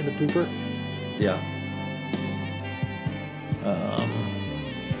 Right in the pooper. Yeah.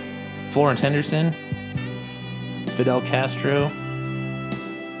 Florence Henderson, Fidel Castro,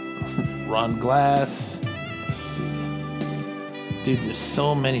 Ron Glass. Let's see. Dude, there's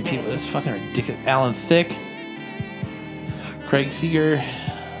so many people. It's fucking ridiculous. Alan Thicke, Craig Seeger,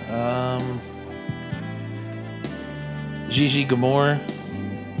 Gigi Gamore,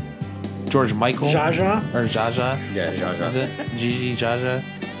 George Michael. Jaja. Or Jaja. Yeah, Jar Jar. Is it? Gigi, Jaja.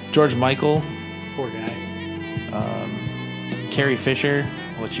 George Michael, Poor guy. Carrie Fisher,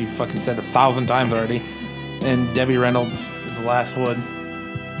 which you fucking said 1,000 times already, and Debbie Reynolds is the last one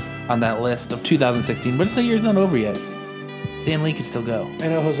on that list of 2016. But the year's not over yet. Stan Lee could still go. I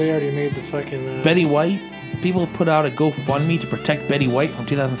know Jose already made the fucking. Betty White. People put out a GoFundMe to protect Betty White from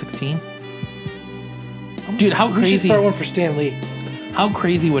 2016. Dude, how We should crazy? start one for Stan Lee. How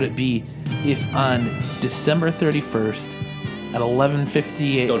crazy would it be if on December 31st at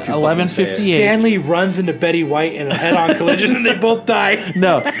 11:58, Don't you fucking say it. Stan Lee runs into Betty White in a head-on collision and they both die.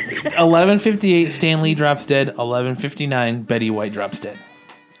 No, 11:58, Stan Lee drops dead. 11:59, Betty White drops dead.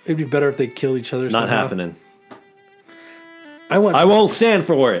 It'd be better if they killed each other. Not somehow. happening. I want. I won't stand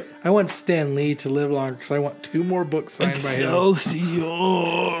for it. I want Stan Lee to live longer because I want 2 more books signed by him. Excelsior.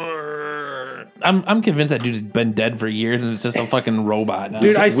 I'm convinced that dude's been dead for years and it's just a fucking robot now.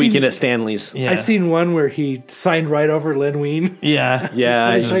 Dude, I Weekend seen. at Stanley's. yeah. I seen one where he signed right over Len Wein. Yeah.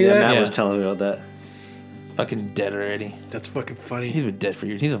 Yeah, Did I show you that? Matt Yeah. was telling me about that. Fucking dead already. That's fucking funny. He's been dead for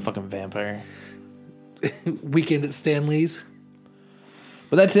years. He's a fucking vampire. Weekend at Stan Lee's.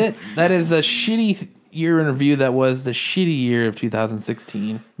 But that's it. That is the shitty year in review that was the shitty year of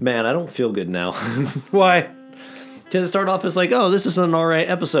 2016. Man, I don't feel good now. Why? Because it started off as like, oh, this is an alright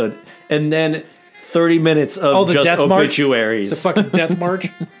episode. And then 30 minutes of the just death march? obituaries. The fucking Death March.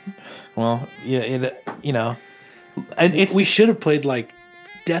 Well, yeah, you know, and it's We should have played like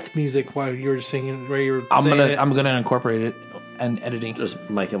death music while you were singing. Where you were. I'm saying gonna it. I'm gonna incorporate it and editing. Just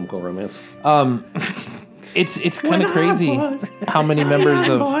My Chemical Romance. It's kind of crazy how many members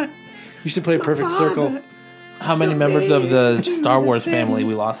of You should play Perfect Circle. the Star Wars family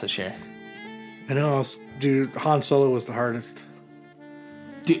we lost this year. I know. Dude, Han Solo was the hardest.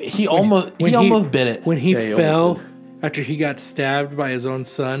 Dude, he almost bit it. When he Yeah, he fell almost after he got stabbed by his own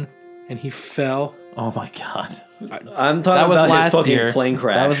son, and he fell. Oh my god, I'm that talking was about his last fucking year. plane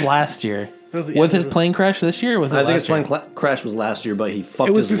crash. That was last year. Was Was his plane crash this year? Or was it I think last his plane year? crash was last year, but he fucked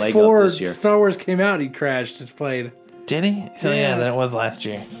It was his leg up before this year. Star Wars came out. He crashed his plane. Did he? So yeah, Yeah. then it was last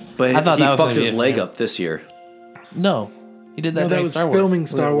year. But I thought he that was fucked gonna be his it, leg yeah. up this year. No, he did that. No, that during was Star Wars. filming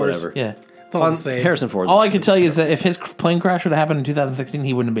Star Wars. Whatever. Yeah. It's all the same. Harrison Ford. All I can tell you is that if his plane crash would have happened in 2016,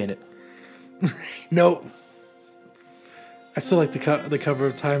 he wouldn't have made it. No. I still like the cover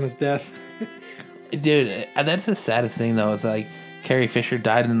of Time is Death. Dude, that's the saddest thing though. Is like Carrie Fisher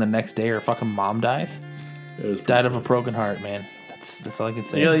died, and then the next day her fucking mom dies. Died of a broken heart, man. That's all I can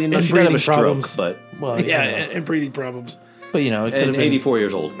say. Yeah, you know, And she died of a breathing stroke, problems. but Well, Yeah, you know. and breathing problems. But you know, it could have and been 84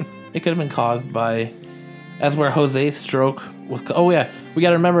 years old. It could have been caused by, that's where Jose's stroke was. Oh yeah, we got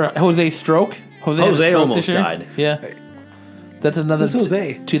to remember Jose's stroke. had a Jose stroke almost this year. died. Yeah, that's another Who's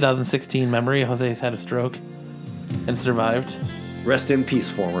Jose? 2016 memory. Jose's had a stroke and survived. Rest in peace,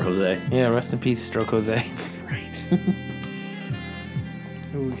 former Jose. Yeah, rest in peace, stroke Jose. Right.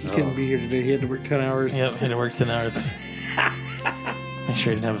 Oh, he couldn't be here today. He had to work 10 hours. Yep, had to work 10 hours. Make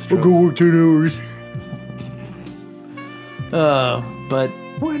sure he didn't have a stroke. work 10 hours. But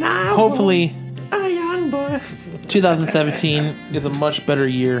hopefully, 2017 is a much better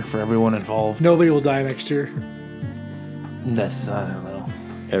year for everyone involved. Nobody will die next year. That's, I don't know.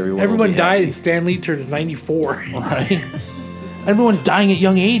 Everyone Everyone will be died happy. and Stan Lee turns 94. Right? Everyone's dying at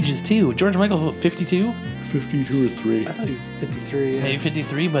young ages, too. George Michael's, what, 52? 52 or 3. I thought he was 53. Yeah. Maybe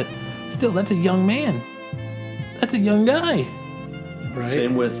 53, but still, that's a young man. That's a young guy. Right?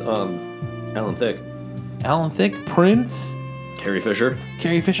 Same with Alan Thicke. Alan Thicke, Prince, Carrie Fisher.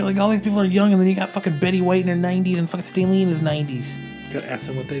 Carrie Fisher, like all these people are young, and then you got fucking Betty White in her 90s and fucking Stan Lee in his 90s. Gotta ask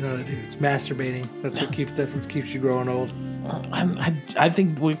them what they know how to do. It's masturbating. That's what keeps you growing old. I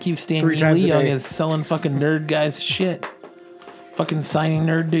think what keeps Stan 3 times Lee a young day. is selling fucking nerd guys shit. Fucking signing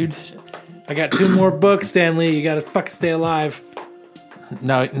nerd dudes. I got 2 more books, Stan Lee. You gotta fucking stay alive.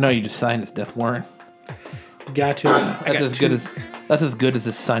 No, you just signed his death warrant. Got to. That's as good as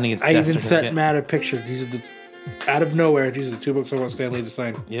his signing his I death even certificate. sent Matt a picture. These are the out of nowhere. These are the 2 books I want Stan Lee to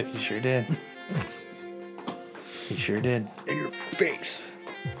sign. Yep, you sure did. You sure did. In your face.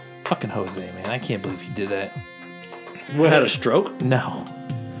 Fucking Jose, man. I can't believe he did that. Had a stroke? No.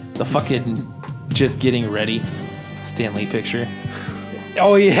 The fucking just getting ready Stan Lee picture.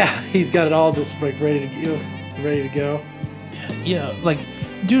 Oh yeah, he's got it all just like ready to go. Yeah, like,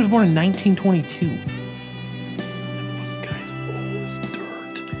 dude was born in 1922. Guy's old as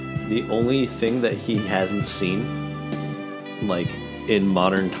dirt. The only thing that he hasn't seen, like, in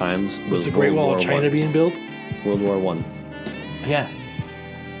modern times was What's the Great Wall of China being built? World War One. Yeah.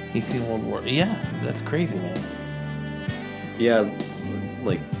 He's seen World War. Yeah, that's crazy, man. Yeah,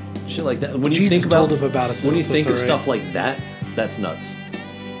 like, shit like that. When you Jesus think about, told him about it, though, when you so think of it's all right. stuff like that, that's nuts.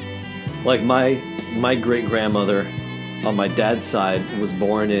 Like, my great-grandmother on my dad's side was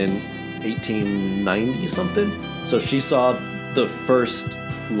born in 1890 something. So she saw the first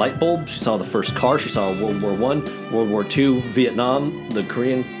light bulb, she saw the first car, she saw World War One, World War II, Vietnam, the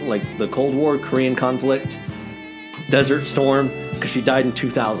Korean, like the Cold War, Korean conflict, Desert Storm, because she died in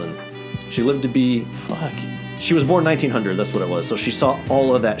 2000. She lived to be, Fuck. she was born 1900, that's what it was. So she saw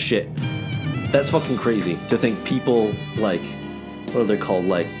all of that shit. That's fucking crazy to think people like, what are they called,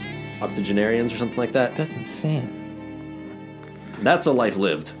 like octogenarians or something like that. That's insane. That's a life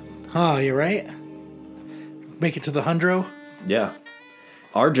lived. Huh, you're right. Make it to the 100. Yeah.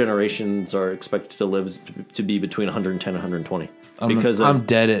 Our generations are expected to live to be between 110 and 120 because I'm of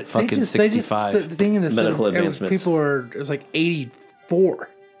dead at fucking 65. the thing in this Medical it was, advancements. people were it was like 84.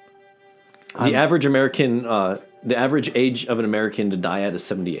 the average American. The average age of an American to die at is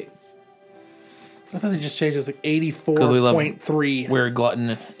 78. I thought they just changed it. It was like 84.3. We're a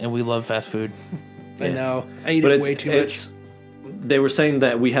glutton and we love fast food. I know. I eat But it way too much. They were saying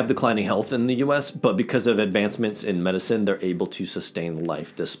that we have declining health in the U.S., but because of advancements in medicine, they're able to sustain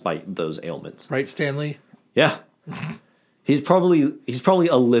life despite those ailments. Right, Stanley? Yeah, he's probably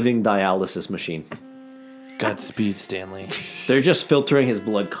a living dialysis machine. Godspeed, Stanley. They're just filtering his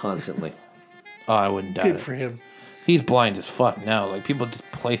blood constantly. Oh, I wouldn't doubt Good it. for him. He's blind as fuck now. Like, people just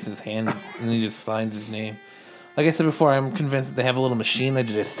place his hand and he just signs his name. Like I said before, I'm convinced that they have a little machine that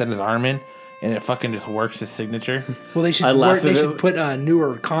just send his arm in and it fucking just works his signature. Well, they should I laugh they at should it. put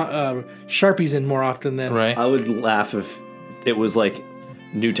newer Sharpies in more often than Right? I would laugh if it was like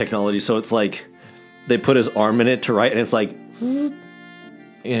new technology. So it's like they put his arm in it to write, and it's like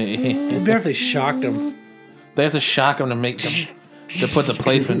It'd be better if they shocked him. They have to shock him to put the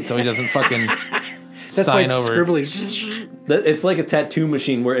placement so he doesn't fucking That's why sign it's over. scribbly. it's like a tattoo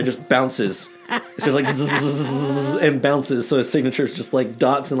machine where it just bounces. It's just like zzz and bounces, so his signature is just like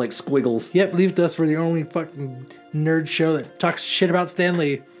dots and like squiggles. Yep, leave it to us. We're the only fucking nerd show that talks shit about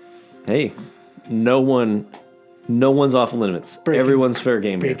Stanley. Hey, no one's off limits. Breaking- Everyone's fair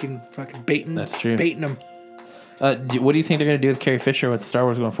game here. Fucking baiting. That's true. Baiting them. What do you think they're going to do with Carrie Fisher with Star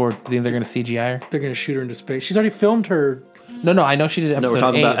Wars going forward? Do you think they're going to CGI her? They're gonna shoot her into space. She's already filmed her. No, I know she did episode No, we're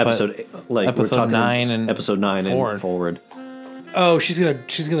talking 8, about but episode like episode we're talking 9 and episode 9 forward. and forward. Oh, she's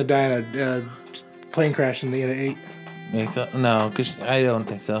gonna die in a plane crash in the end of 8. Think so? No, because I don't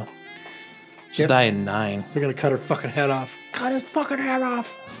think so. She'll Yep. die in 9. They're gonna cut her fucking head off. cut his fucking head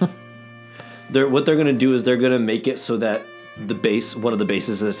off. What they're gonna do is they're gonna make it so that one of the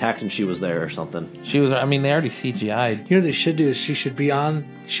bases is attacked and she was there or something. She was. I mean, they already CGI'd. You know what they should do is she should be on.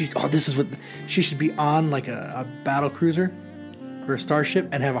 She should be on like a battle cruiser or a starship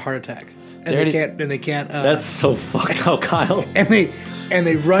and have a heart attack. And they can't. That's so fucked up, Kyle. And they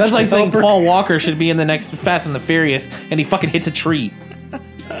rush. That's like to saying help her. Paul Walker should be in the next Fast and the Furious, and he fucking hits a tree.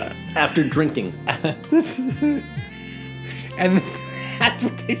 After drinking. And that's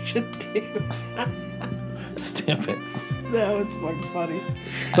what they should do. Stupid. No, it's fucking funny.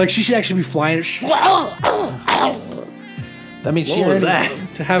 Like she should actually be flying. I mean, she What was already,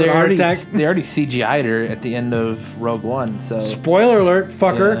 that? To have they a heart already, attack. they already CGI'd her at the end of Rogue One, so Spoiler alert,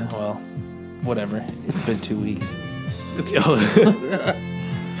 fucker. yeah, well, whatever. It's been 2 weeks. I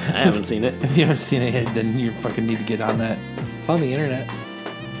haven't seen it. If you haven't seen it yet, then you fucking need to get on that. It's on the internet.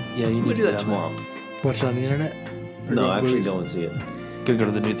 Yeah, you need We'll to do get that on tomorrow. Watch it on the internet. Or No, go actually movies. go and see it. Gonna go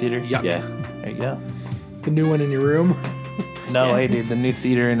to the new theater. Yuck. Yeah. There you go. The new one in your room. No, Yeah. hey, dude, the new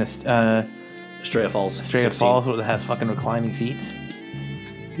theater in Straight Falls. Straight 16. Falls that has fucking reclining seats.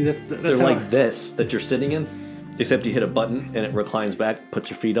 Dude, that's They're how, like this that you're sitting in, except you hit a button and it reclines back, puts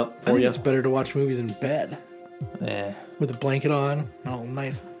your feet up I for think you. it's better to watch movies in bed Yeah, with a blanket on, all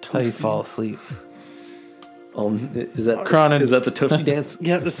nice. that's how you toasty. fall asleep. Oh, is that Cronin. Is that the toasty dance?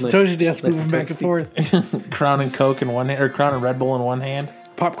 Yeah, that's the Nice- toasty dance nice moving back and toasty. forth. Crown and Coke in one hand, or Crown and Red Bull in one hand,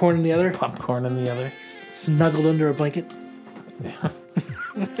 Popcorn in the other, popcorn in the other. snuggled under a blanket.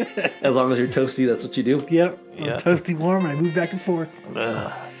 As long as you're toasty, that's what you do. Yep, Yeah. I'm toasty warm, and I move back and forth,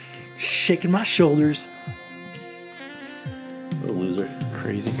 Ugh, shaking my shoulders. What a loser.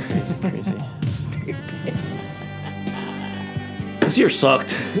 crazy. This year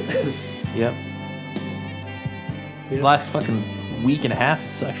sucked. Yep. Yeah. Last fucking week and a half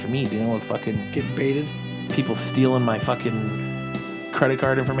sucks for me dealing with fucking Getting baited. people stealing my fucking credit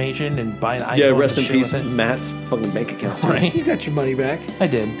card information and buying iPhones. Yeah, and rest in shit peace, with it. Matt's fucking bank account. Right? You got your money back. I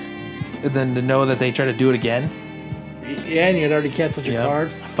did. And then to know that they try to do it again. Yeah, and you had already canceled your Yep. card.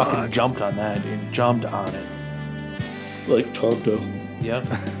 I fucking jumped on that, dude. Jumped on it. Like Tonto. Yep.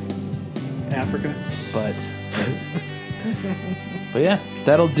 Africa. But yeah,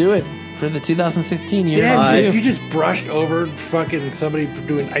 that'll do it for the 2016 year. Damn, Bye. you just brushed over fucking somebody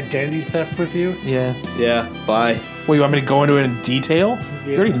doing identity theft with you. Yeah. Yeah, bye. Well, you want me to go into it in detail? Yeah.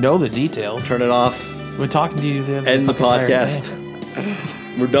 You already know the details. Turn it off. We've been talking to you the End the fucking entire day.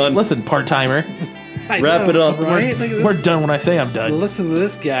 podcast. We're done. Listen, part timer. I Wrap it up. right? Look at We're this. done when I say I'm done. Listen to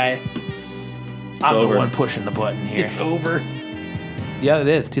this guy. I'm over. the one pushing the button here. It's over. Yeah, it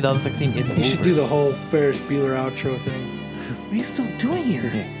is. 2016. It's You over. should do the whole Ferris Bueller outro thing. What are you still doing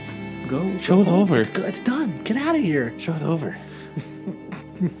here? Go. Show's over. It's done. Get out of here. Show's over.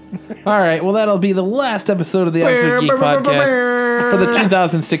 All right. Well, that'll be the last episode of the Absolute Geek Podcast for the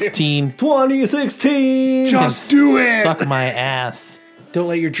 2016. 2016. Just do it. Suck my ass. Don't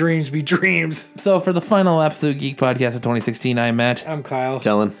let your dreams be dreams. So for the final Absolute Geek Podcast of 2016, I'm Matt, I'm Kyle.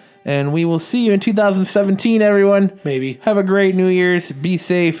 Kellen. and we will see you in 2017. Everyone, Maybe. have a great New Year's. Be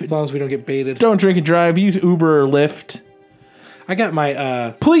safe. As long as we don't get baited. Don't drink and drive. Use Uber or Lyft. I got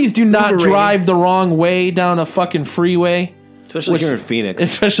my Please do not Uber drive the wrong way down a fucking freeway, Especially here in Phoenix.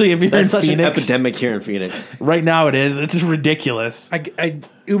 especially if you're That's in such Phoenix. an epidemic here in Phoenix. Right now, it is. It's just ridiculous.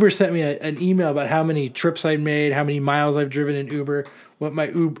 Uber sent me an email about how many trips I made, how many miles I've driven in Uber, what my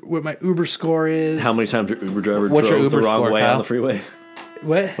Uber score is. How many times your Uber driver What's your drove Uber the wrong score, way Kyle? on the freeway?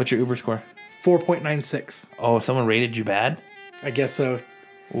 What? What's your Uber score? 4.96. Oh, someone rated you bad? I guess so.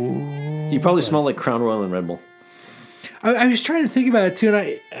 You probably smell like Crown Royal and Red Bull. I was trying to think about it too,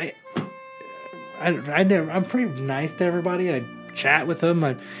 and I'm pretty nice to everybody. I chat with them.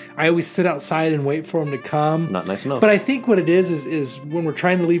 I always sit outside and wait for them to come. Not nice enough. But I think what it is when we're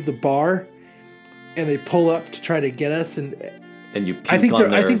trying to leave the bar, and they pull up to try to get us, and and you I think puke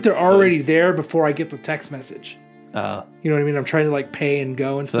on they're their they're already there before I get the text message. You know what I mean? I'm trying to like pay and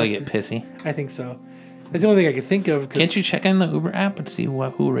go and So stuff. they get pissy. I think so. That's the only thing I can think of. 'Cause Can't you check in the Uber app and see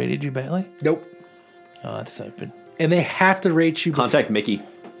who rated you badly? Nope. Oh, that's stupid. And they have to rate you. Contact Mickey.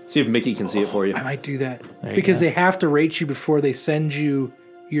 See if Mickey can see it for you. I might do that you because go. they have to rate you before they send you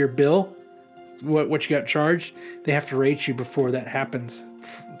your bill. What you got charged? They have to rate you before that happens.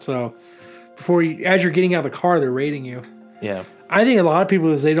 So before you, as you're getting out of the car, they're rating you. Yeah. I think a lot of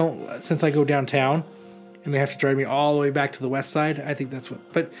people is they don't, since I go downtown and they have to drive me all the way back to the west side. I think that's what,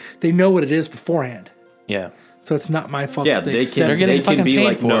 but they know what it is beforehand. Yeah. So it's not my fault. Yeah, that they accept They're can- getting They fucking be paid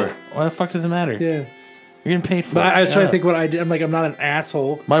like, for no. it. Why the fuck does it matter? Yeah. You're getting paid for But it. I was Shut trying to up. think what I did. I'm like, I'm not an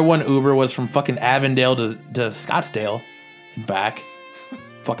asshole. My one Uber was from fucking Avondale to Scottsdale and back.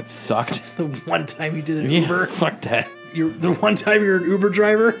 Fucking sucked. The one time you did an Yeah, Uber. fuck that. the one time you're an Uber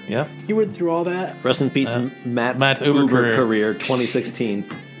driver. Yep. You went through all that. Rest in peace, Matt's Uber Uber career. career 2016.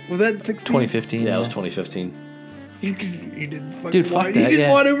 Was that 16? 2015. Yeah, it was 2015. You didn't fucking Dude, fuck want, that, You didn't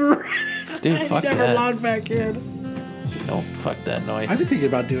yeah. want Uber. Dude, You fuck never that. logged back in. No, fuck that noise. I've been thinking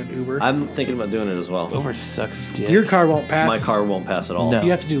about doing Uber. I'm thinking about doing it as well. Uber sucks dick. Your car won't pass. My car won't pass at all. No.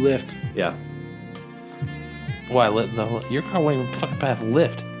 You have to do Lyft. Yeah. Why? Your car won't even fucking pass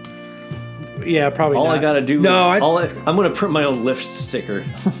lift. Yeah, probably All not. I gotta do No, I'm gonna print my own Lyft sticker.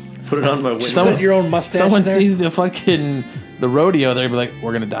 Put it on my window. Put your own mustache Someone in there? sees the rodeo, they'll be like,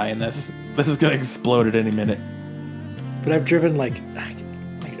 "We're gonna die in this. This is gonna explode at any minute." But I've driven like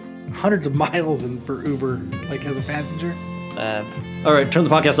hundreds of miles for Uber, like as a passenger. All right, turn the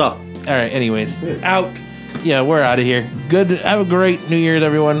podcast off. All right. Anyways, Out. yeah, we're out of here. Good. Have a great New Year's,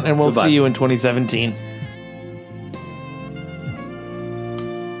 everyone, and we'll Goodbye. see you in 2017.